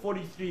buy it for?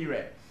 43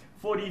 Rand.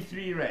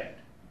 43 Rand.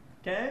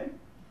 Okay?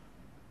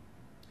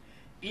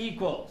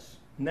 Equals.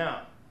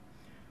 Now,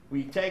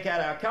 we take out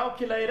our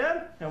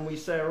calculator and we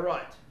say,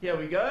 right, here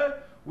we go.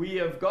 We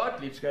have got,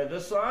 let's go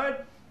this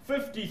side,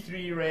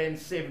 53 Rand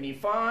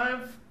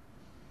 75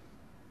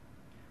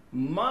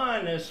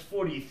 minus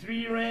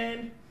 43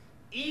 Rand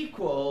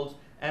equals,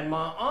 and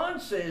my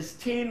answer is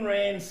 10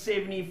 Rand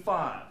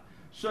 75.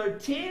 So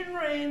 10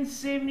 Rand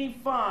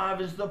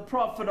 75 is the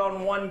profit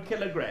on 1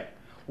 kilogram.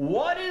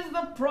 What is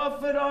the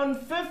profit on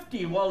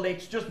 50? Well,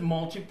 let's just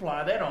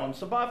multiply that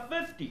answer by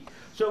 50.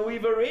 So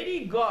we've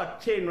already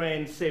got 10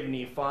 Rand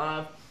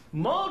 75,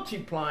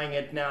 multiplying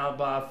it now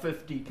by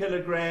 50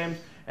 kilograms,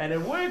 and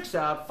it works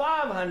out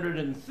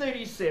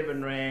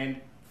 537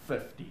 Rand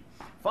 50.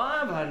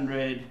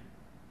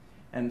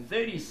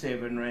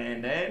 537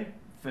 Rand and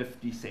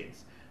 50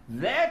 cents.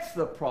 That's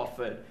the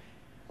profit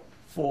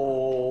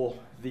for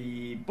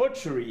the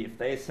butchery if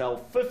they sell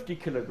 50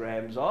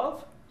 kilograms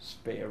of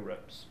spare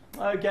ribs.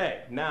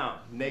 Okay,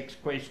 now,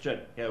 next question.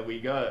 Here we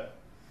go.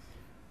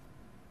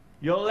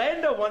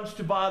 Yolanda wants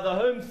to buy the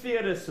home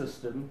theater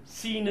system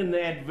seen in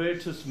the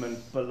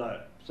advertisement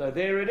below. So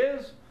there it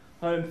is,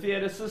 home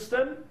theater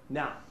system.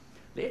 Now,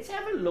 let's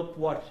have a look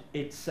what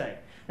it's saying.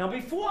 Now,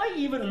 before I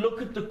even look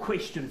at the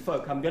question,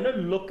 folk, I'm going to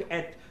look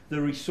at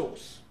the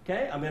resource.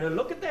 Okay, I'm going to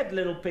look at that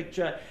little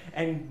picture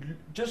and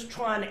just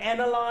try and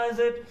analyze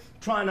it,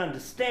 try and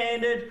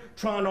understand it,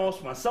 try and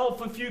ask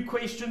myself a few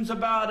questions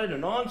about it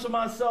and answer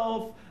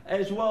myself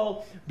as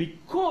well,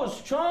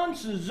 because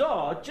chances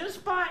are,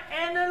 just by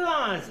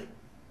analyzing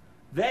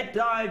that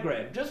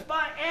diagram, just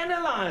by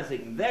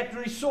analyzing that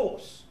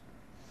resource,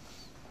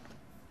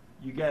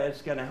 you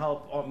guys going to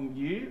help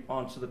you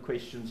answer the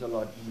questions a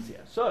lot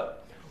easier. So,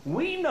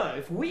 we know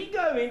if we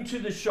go into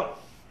the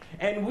shop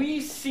and we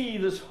see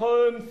this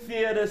home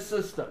theater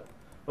system,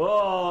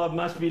 oh, it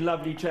must be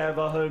lovely to have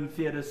a home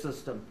theater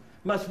system.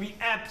 Must be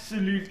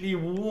absolutely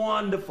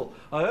wonderful.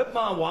 I hope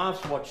my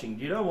wife's watching.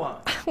 Do you know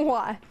why?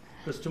 Why?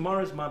 Because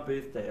tomorrow's my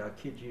birthday, I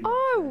kid you not.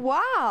 Oh,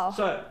 wow.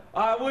 So,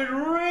 I would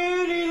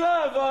really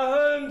love a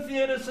home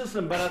theater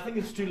system, but I think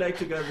it's too late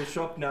to go to the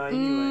shop now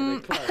anyway.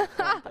 They're closed,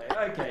 aren't they?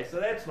 Okay, so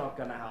that's not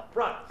going to help.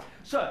 Right,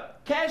 so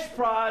cash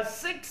prize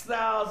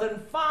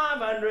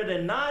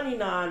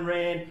 6,599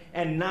 Rand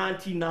and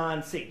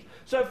 99 cents.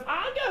 So if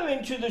I go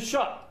into the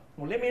shop,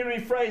 well, let me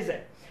rephrase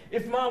that.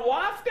 If my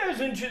wife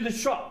goes into the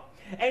shop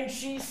and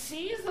she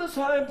sees this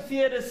home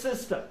theater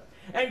system,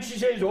 and she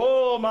says,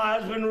 oh, my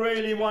husband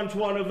really wants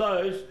one of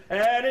those,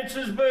 and it's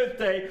his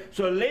birthday,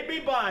 so let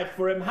me buy it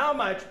for him. How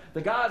much?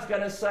 The guy's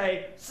going to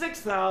say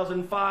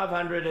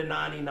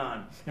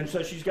 6,599. And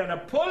so she's going to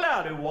pull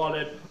out her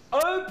wallet,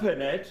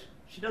 open it.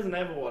 She doesn't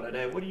have a wallet,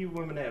 eh? What do you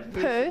women have?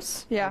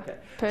 Purse? Yeah. Okay.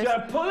 Purse. She's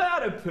going to pull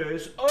out her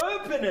purse,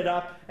 open it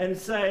up, and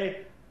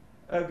say,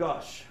 oh,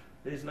 gosh,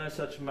 there's no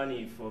such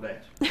money for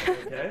that.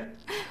 Okay?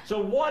 So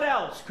what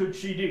else could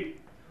she do?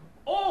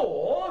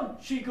 Or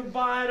she could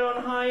buy it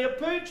on hire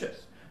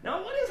purchase.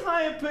 Now, what does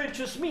hire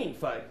purchase mean,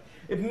 folks?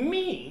 It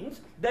means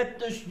that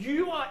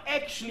you are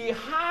actually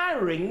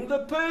hiring the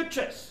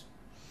purchase.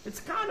 It's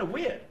kind of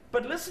weird,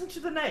 but listen to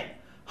the name.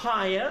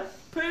 Hire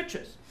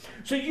purchase.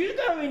 So you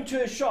go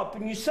into a shop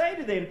and you say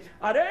to them,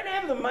 I don't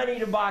have the money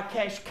to buy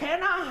cash.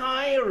 Can I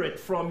hire it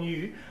from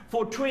you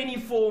for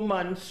 24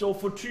 months or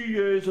for 2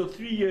 years or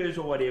 3 years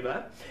or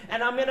whatever?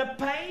 And I'm going to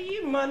pay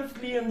you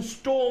monthly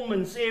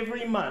installments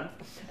every month.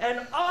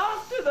 And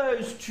after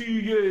those 2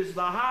 years,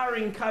 the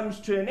hiring comes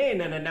to an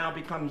end and it now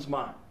becomes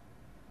mine.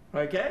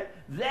 Okay?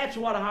 That's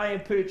what a hire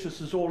purchase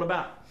is all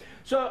about.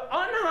 So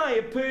on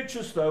hire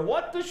purchase, though,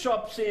 what the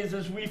shop says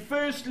is we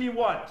firstly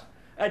want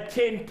a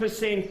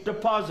 10%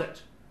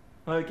 deposit.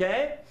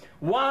 Okay?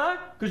 Why?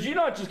 Because you're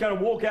not just going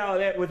to walk out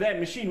of that with that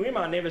machine. We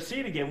might never see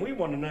it again. We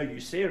want to know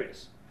you're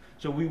serious.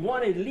 So we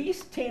want at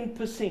least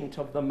 10%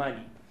 of the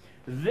money.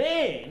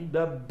 Then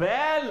the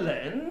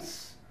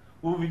balance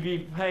will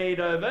be paid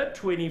over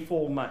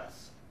 24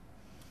 months.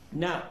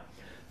 Now,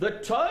 the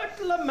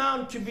total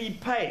amount to be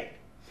paid,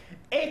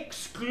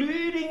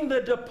 excluding the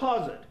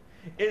deposit,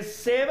 is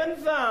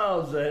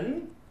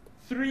 7,599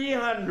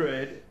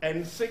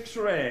 306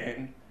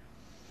 Rand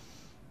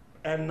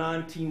and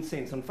 19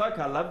 cents. And folk,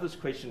 I love this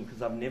question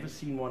because I've never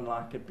seen one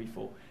like it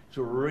before. It's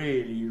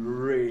really,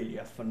 really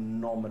a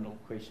phenomenal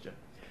question.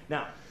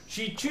 Now,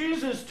 she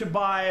chooses to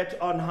buy it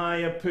on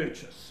hire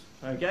purchase.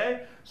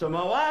 Okay? So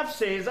my wife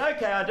says,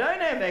 okay, I don't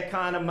have that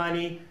kind of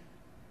money.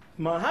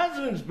 My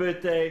husband's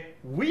birthday,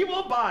 we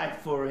will buy it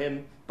for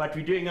him, but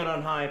we're doing it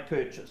on hire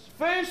purchase.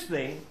 First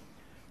thing,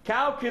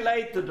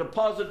 calculate the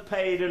deposit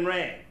paid in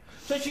Rand.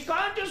 So she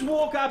can't just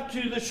walk up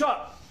to the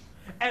shop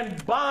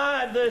and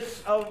buy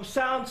this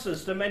sound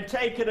system and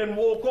take it and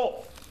walk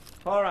off.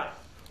 All right.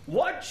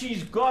 What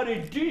she's got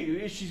to do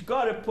is she's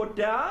got to put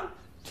down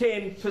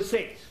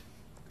 10%.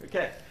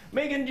 Okay.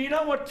 Megan, do you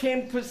know what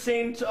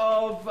 10%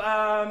 of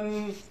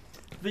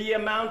the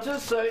amount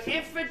is? So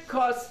if it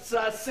costs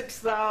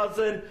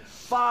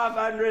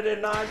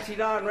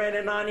 6,599 Rand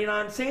and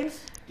 99 cents,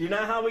 do you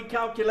know how we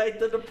calculate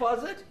the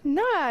deposit?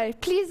 No,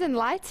 please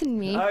enlighten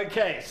me.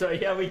 Okay, so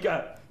here we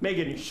go.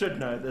 Megan, you should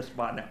know this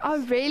by now. Oh,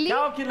 really?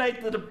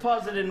 Calculate the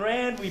deposit in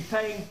Rand. We're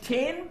paying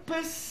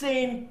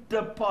 10%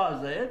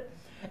 deposit,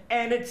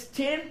 and it's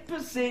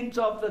 10%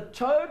 of the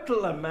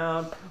total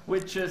amount,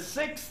 which is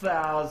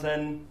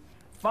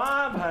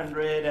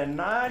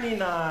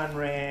 6,599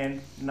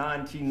 Rand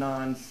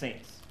 99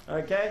 cents.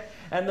 Okay?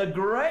 And the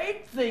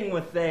great thing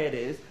with that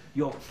is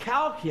your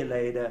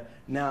calculator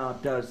now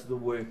does the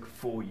work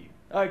for you.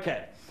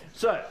 Okay,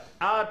 so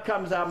out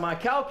comes out my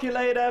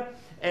calculator,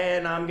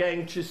 and I'm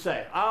going to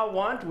say,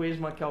 where's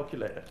my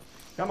calculator?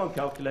 Come on,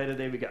 calculator,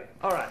 there we go.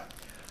 All right,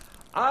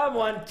 I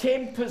want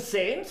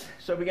 10%,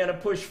 so we're going to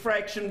push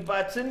fraction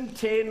button,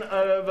 10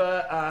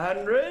 over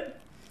 100,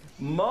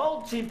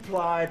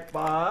 multiplied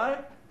by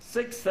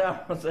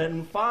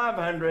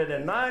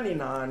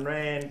 6,599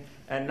 Rand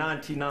and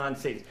 99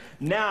 cents.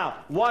 Now,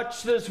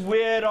 watch this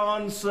weird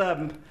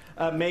answer,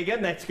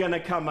 Megan, that's going to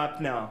come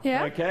up now.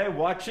 Yeah. Okay,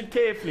 watch it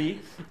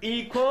carefully.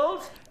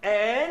 Equals,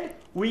 and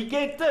we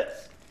get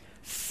this.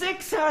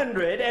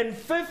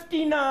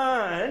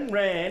 659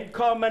 Rand,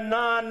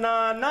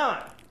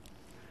 999.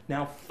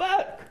 Now,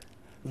 folk,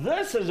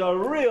 this is a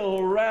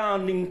real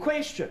rounding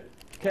question,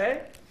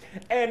 okay?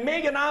 And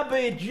Megan, I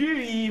bet you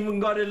even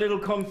got a little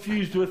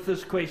confused with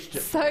this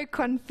question. So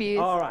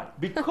confused. All right,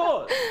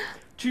 because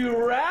to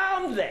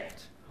round that,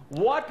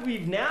 what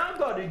we've now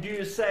got to do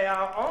is say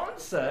our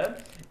answer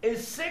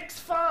is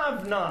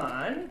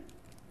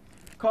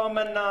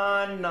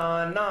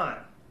 659,999.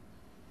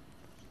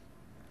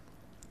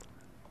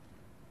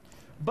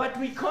 But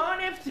we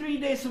can't have 3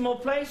 decimal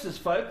places,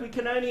 folk. We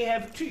can only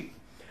have 2.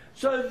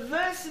 So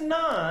this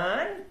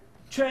 9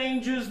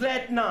 changes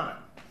that 9.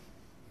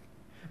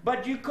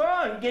 But you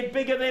can't get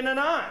bigger than a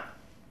 9.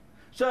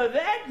 So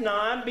that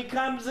 9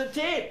 becomes a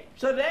 10.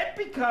 So that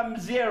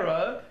becomes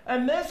 0,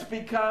 and this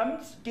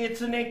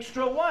gets an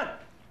extra 1.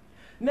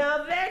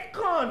 Now that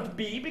can't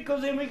be,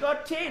 because then we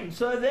got 10.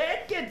 So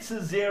that gets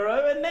a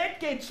 0, and that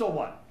gets a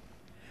 1.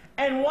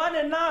 And 1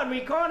 and 9, we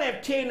can't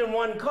have 10 in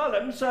one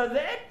column, so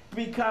that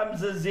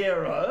becomes a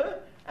 0,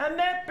 and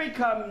that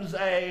becomes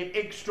a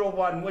extra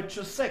 1, which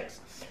is 6.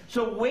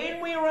 So when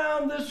we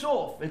round this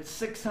off, it's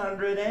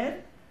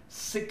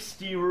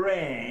 660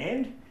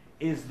 Rand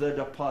is the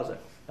deposit.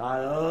 I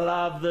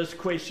love this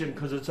question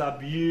because it's a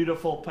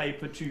beautiful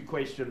paper 2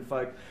 question,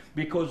 folk,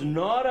 because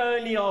not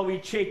only are we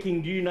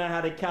checking do you know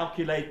how to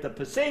calculate the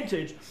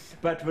percentage,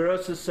 but we're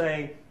also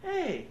saying,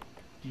 hey,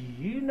 do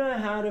you know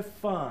how to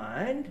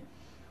find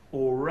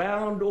or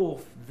round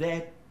off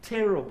that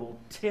terrible,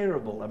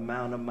 terrible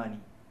amount of money?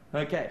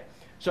 Okay,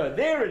 so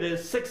there it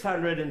is,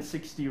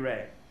 660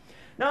 Rand.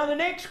 Now the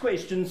next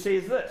question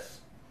says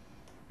this.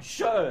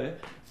 Show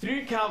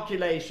through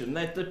calculation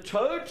that the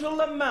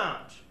total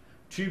amount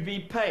to be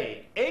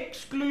paid,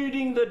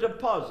 excluding the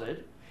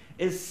deposit,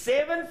 is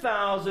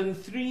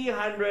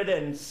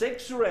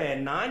 7,306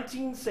 Rand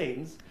 19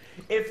 cents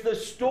if the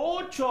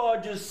store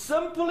charges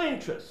simple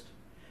interest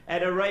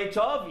at a rate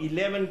of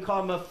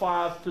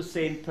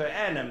 11.5% per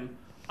annum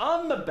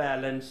on the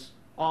balance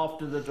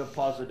after the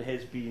deposit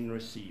has been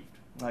received.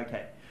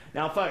 Okay.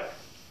 Now, folks,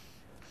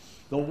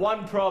 the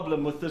one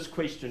problem with this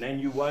question,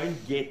 and you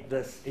won't get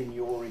this in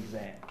your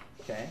exam,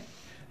 okay?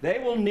 They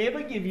will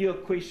never give you a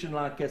question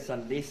like this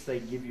unless they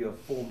give you a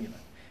formula.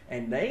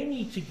 And they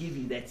need to give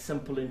you that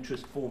simple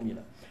interest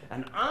formula.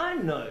 And I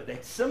know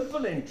that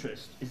simple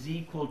interest is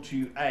equal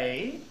to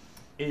A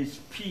is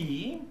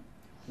P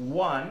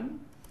 1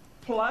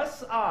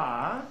 plus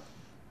R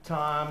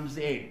times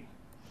N.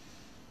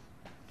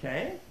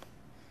 Okay?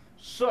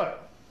 So,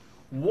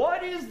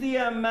 what is the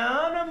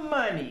amount of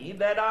money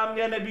that I'm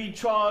going to be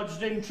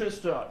charged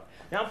interest on?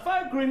 Now,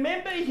 folk,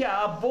 remember here,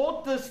 I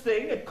bought this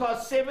thing. It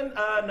cost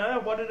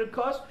what did it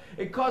cost?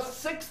 It cost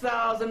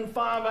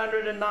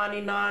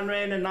 6,599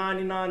 Rand and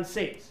 99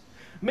 cents.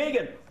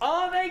 Megan,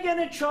 are they going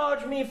to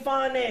charge me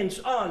finance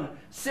on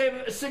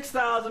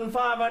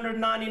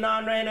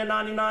 6,599 Rand and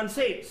 99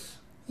 cents?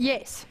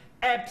 Yes.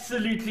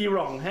 Absolutely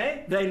wrong,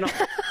 hey? They're not.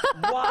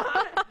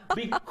 Why?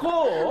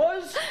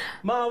 Because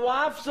my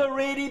wife's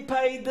already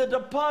paid the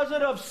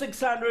deposit of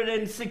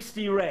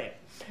 660 Rand.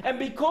 And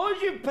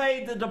because you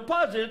paid the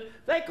deposit,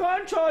 they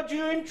can't charge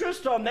you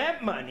interest on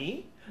that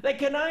money. They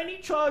can only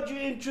charge you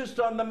interest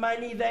on the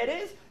money that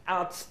is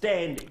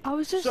outstanding. I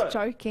was just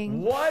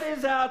joking. What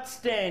is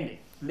outstanding?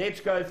 Let's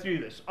go through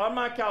this. On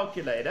my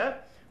calculator,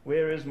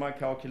 where is my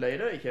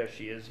calculator? Here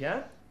she is,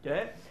 yeah?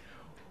 Okay.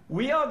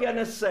 We are going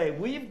to say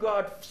we've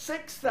got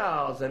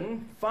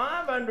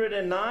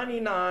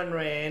 6,599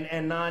 Rand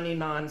and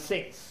 99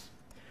 cents.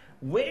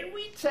 When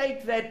we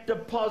take that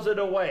deposit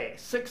away,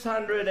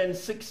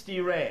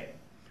 660 Rand,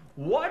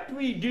 what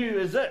we do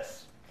is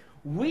this.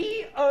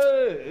 We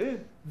owe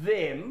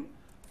them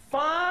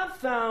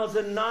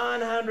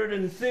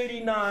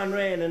 5,939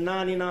 Rand and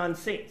 99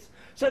 cents.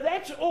 So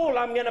that's all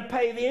I'm going to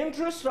pay the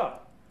interest on.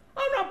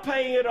 I'm not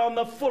paying it on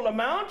the full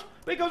amount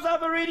because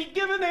I've already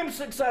given them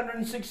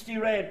 660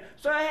 Rand.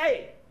 So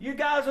hey, you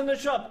guys in the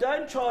shop,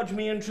 don't charge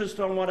me interest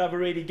on what I've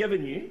already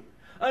given you.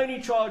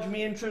 Only charge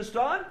me interest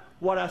on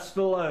what I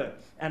still owe.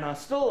 And I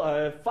still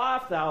owe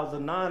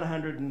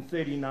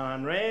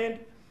 5,939 Rand,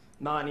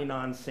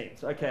 99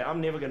 cents. Okay, I'm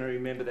never going to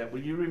remember that.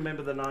 Will you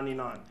remember the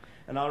 99?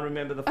 And I'll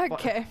remember the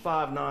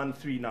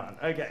 5939.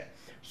 Okay,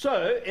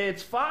 so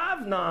it's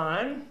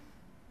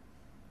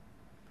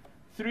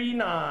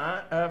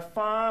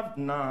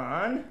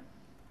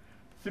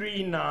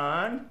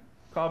 5939,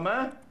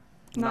 comma,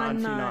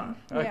 99.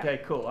 Okay,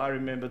 cool. I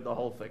remembered the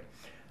whole thing.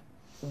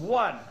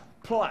 1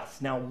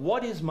 plus. Now,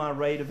 what is my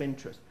rate of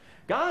interest?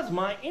 Guys,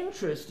 my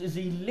interest is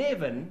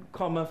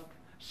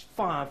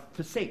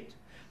 11.5%.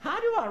 How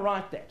do I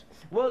write that?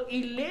 Well,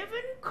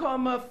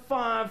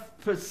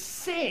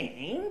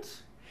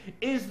 11.5%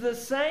 is the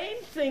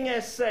same thing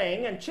as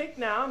saying, and check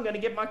now, I'm going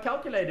to get my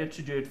calculator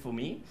to do it for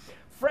me,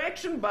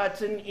 fraction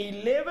button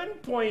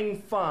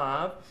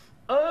 11.5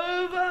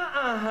 over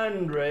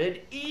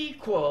 100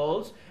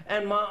 equals,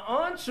 and my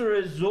answer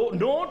is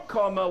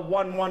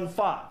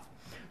 0.115.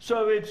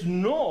 So it's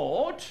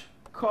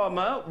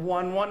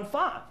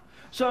 0.115.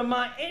 So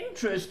my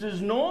interest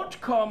is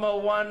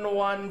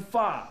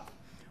 0.115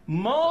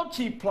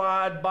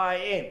 multiplied by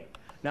n.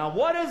 Now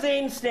what does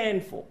n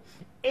stand for?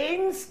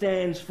 N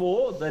stands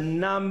for the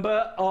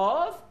number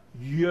of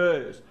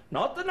years,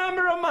 not the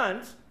number of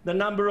months, the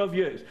number of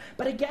years.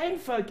 But again,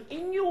 folk,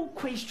 in your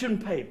question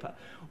paper,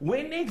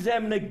 when the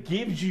examiner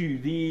gives you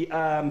the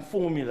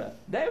formula,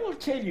 they will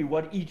tell you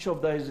what each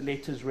of those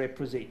letters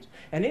represent.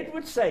 And it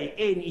would say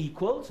n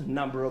equals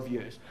number of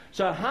years.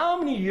 So how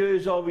many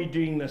years are we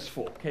doing this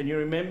for? Can you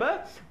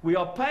remember? We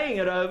are paying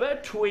it over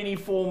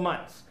 24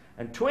 months.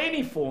 And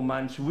 24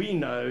 months we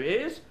know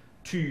is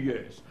 2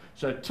 years.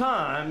 So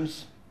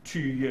times 2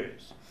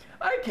 years.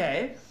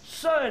 Okay,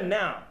 so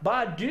now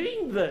by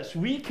doing this,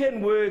 we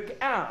can work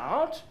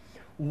out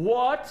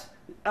what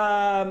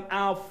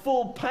our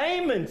full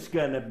payment's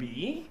going to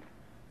be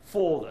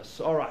for this.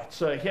 All right,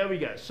 so here we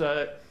go.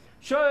 So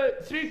show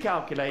through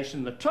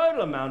calculation the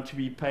total amount to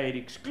be paid,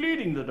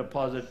 excluding the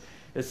deposit,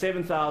 is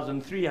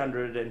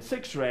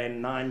 7,306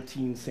 Rand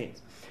 19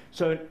 cents.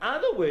 So in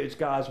other words,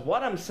 guys,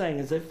 what I'm saying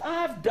is if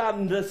I've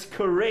done this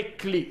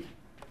correctly,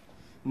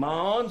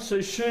 my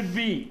answer should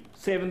be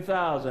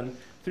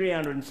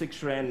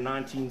 7,306 Rand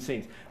 19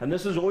 cents. And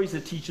this is always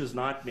a teacher's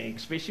nightmare,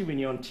 especially when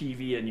you're on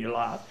TV and you're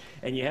live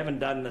and you haven't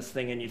done this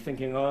thing and you're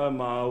thinking, oh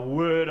my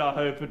word, I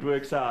hope it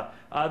works out.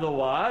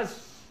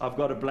 Otherwise, I've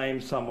got to blame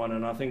someone,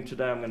 and I think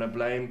today I'm going to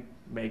blame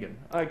Megan.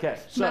 Okay,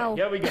 so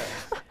here we go.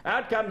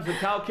 Out comes the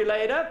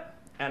calculator,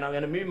 and I'm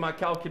going to move my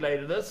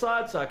calculator this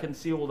side so I can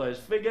see all those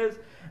figures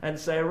and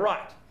say,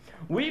 right,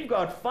 we've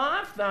got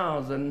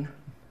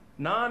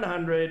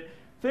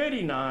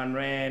 5,939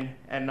 Rand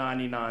and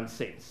 99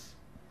 cents.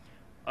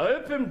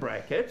 Open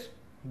bracket,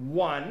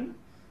 1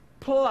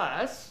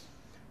 plus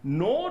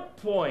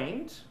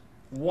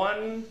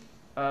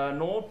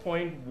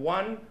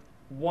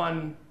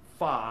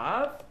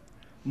 0.115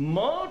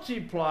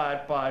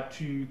 multiplied by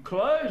 2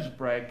 close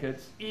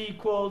brackets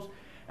equals,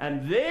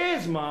 and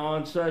there's my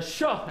answer.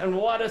 Sure, and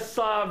what a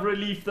sigh of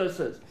relief this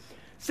is.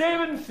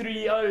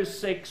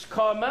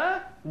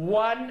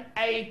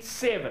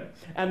 7,306,187.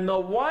 And the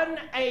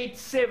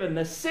 187,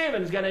 the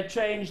 7 is going to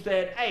change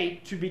that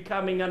 8 to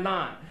becoming a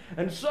 9.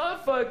 And so,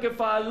 folk,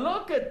 if I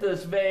look at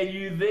this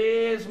value,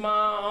 there's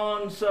my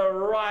answer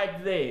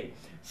right there.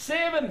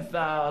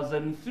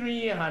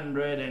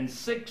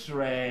 7,306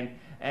 Rand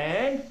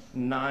and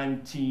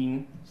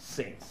 19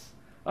 cents.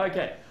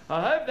 Okay,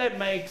 I hope that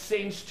makes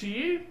sense to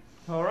you.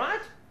 All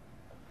right?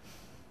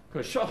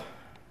 Because sure,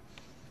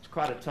 it's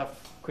quite a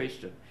tough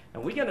question.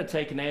 And we're going to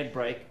take an ad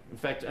break. In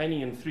fact,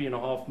 only in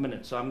 3.5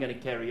 minutes, so I'm going to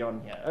carry on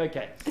here.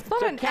 Okay. It's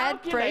not an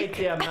ad break. Calculate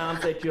the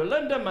amount that your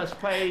Linda must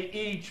pay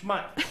each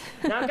month.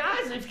 Now,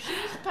 guys, if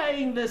she's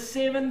paying the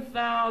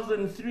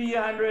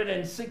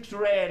 7,306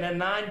 Rand and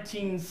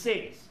 19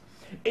 cents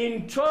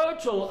in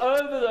total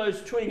over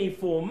those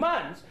 24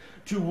 months,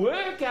 to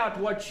work out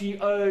what she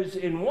owes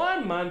in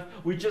 1 month,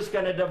 we're just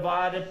going to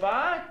divide it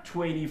by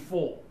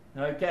 24.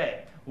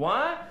 Okay.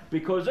 Why?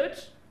 Because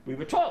it's, we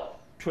were told,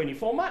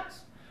 24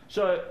 months.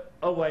 So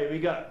away we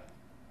go.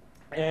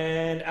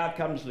 And out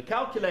comes the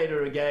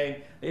calculator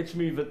again. Let's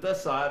move it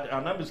this side.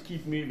 Our numbers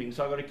keep moving,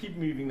 so I've got to keep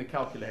moving the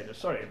calculator.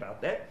 Sorry about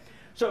that.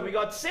 So we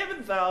got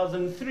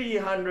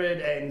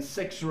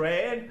 7,306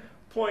 Rand,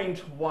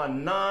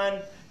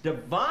 0.19.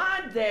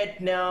 Divide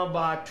that now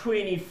by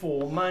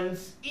 24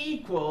 months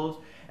equals,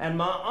 and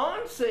my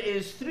answer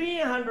is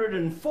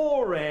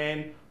 304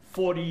 Rand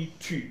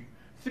 42.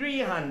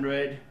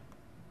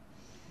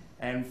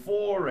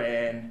 304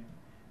 Rand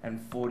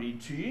and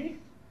 42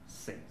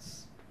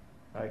 cents.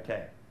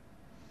 Okay.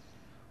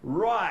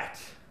 Right.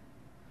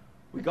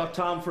 We got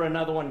time for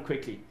another one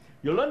quickly.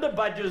 Yolanda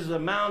budgets an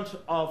amount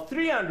of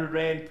 300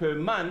 Rand per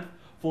month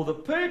for the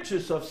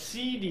purchase of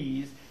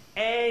CDs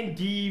and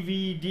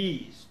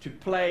DVDs to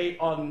play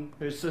on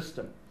her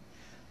system.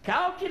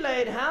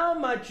 Calculate how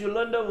much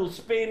Yolanda will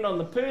spend on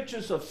the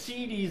purchase of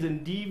CDs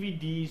and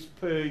DVDs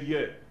per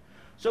year.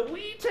 So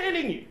we're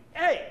telling you,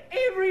 hey,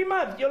 every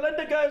month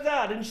Yolanda goes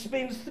out and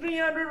spends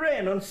 300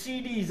 Rand on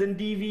CDs and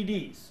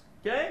DVDs.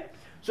 Okay?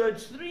 So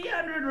it's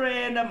 300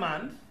 Rand a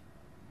month.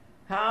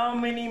 How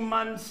many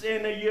months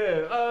in a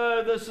year?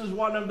 Oh, this is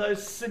one of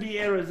those silly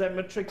errors that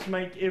matrics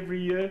make every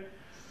year.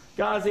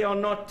 Guys, there are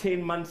not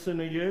 10 months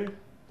in a year.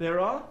 There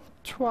are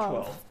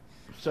 12.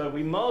 So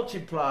we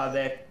multiply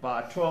that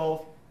by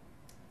 12.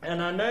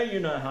 And I know you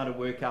know how to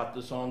work out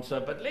this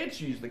answer, but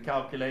let's use the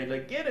calculator.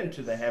 Get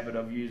into the habit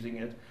of using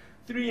it.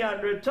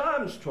 300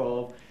 times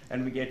 12,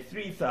 and we get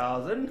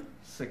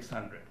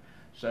 3,600.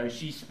 So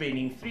she's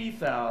spending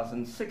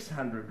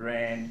 3,600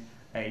 Rand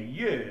a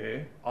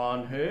year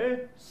on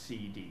her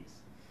CDs.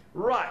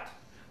 Right.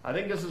 I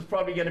think this is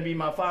probably going to be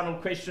my final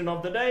question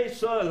of the day,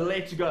 so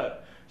let's go.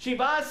 She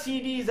buys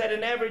CDs at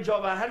an average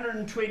of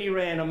 120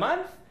 Rand a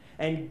month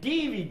and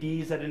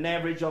DVDs at an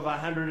average of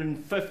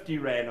 150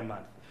 Rand a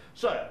month.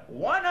 So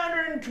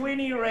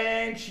 120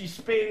 Rand she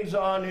spends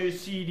on her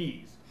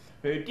CDs.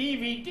 Her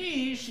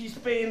DVDs she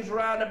spends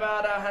around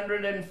about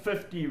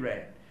 150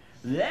 Rand.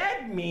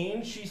 That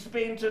means she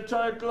spends a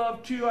total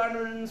of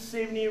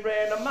 270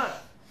 Rand a month.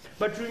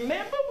 But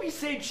remember we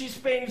said she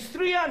spends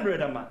 300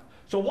 a month.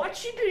 So what's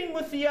she doing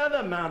with the other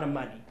amount of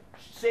money?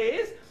 She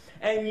says,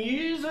 and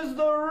uses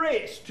the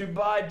rest to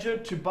buy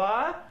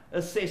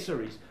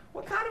accessories.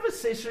 What kind of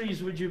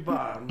accessories would you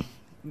buy,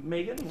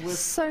 Megan?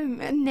 So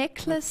a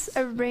necklace,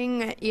 a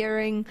ring, an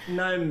earring.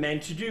 No, man,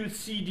 to do with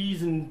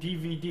CDs and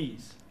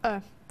DVDs.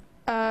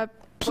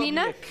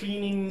 Cleaner? A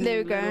cleaning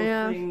there we go,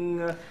 yeah.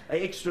 thing, an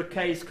extra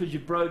case because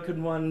you've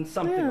broken one,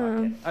 something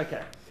like that.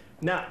 Okay.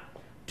 Now,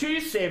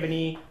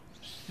 270,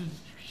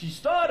 she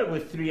started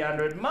with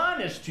 300,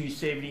 minus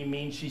 270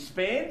 means she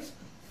spends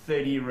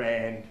 30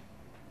 Rand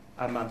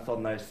a month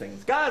on those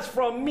things. Guys,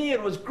 from me,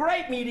 it was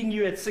great meeting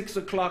you at 6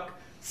 o'clock.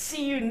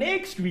 See you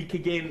next week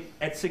again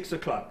at 6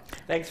 o'clock.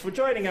 Thanks for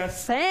joining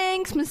us.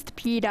 Thanks, Mr.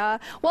 Peter.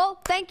 Well,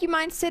 thank you,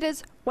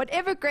 Mindsetters.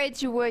 Whatever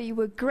grades you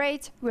were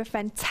great. You were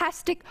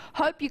fantastic.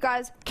 Hope you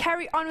guys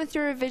carry on with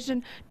your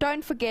revision.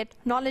 Don't forget,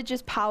 knowledge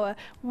is power.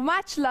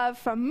 Much love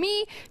from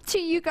me to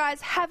you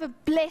guys. Have a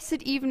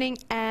blessed evening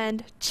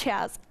and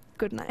cheers.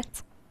 Good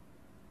night.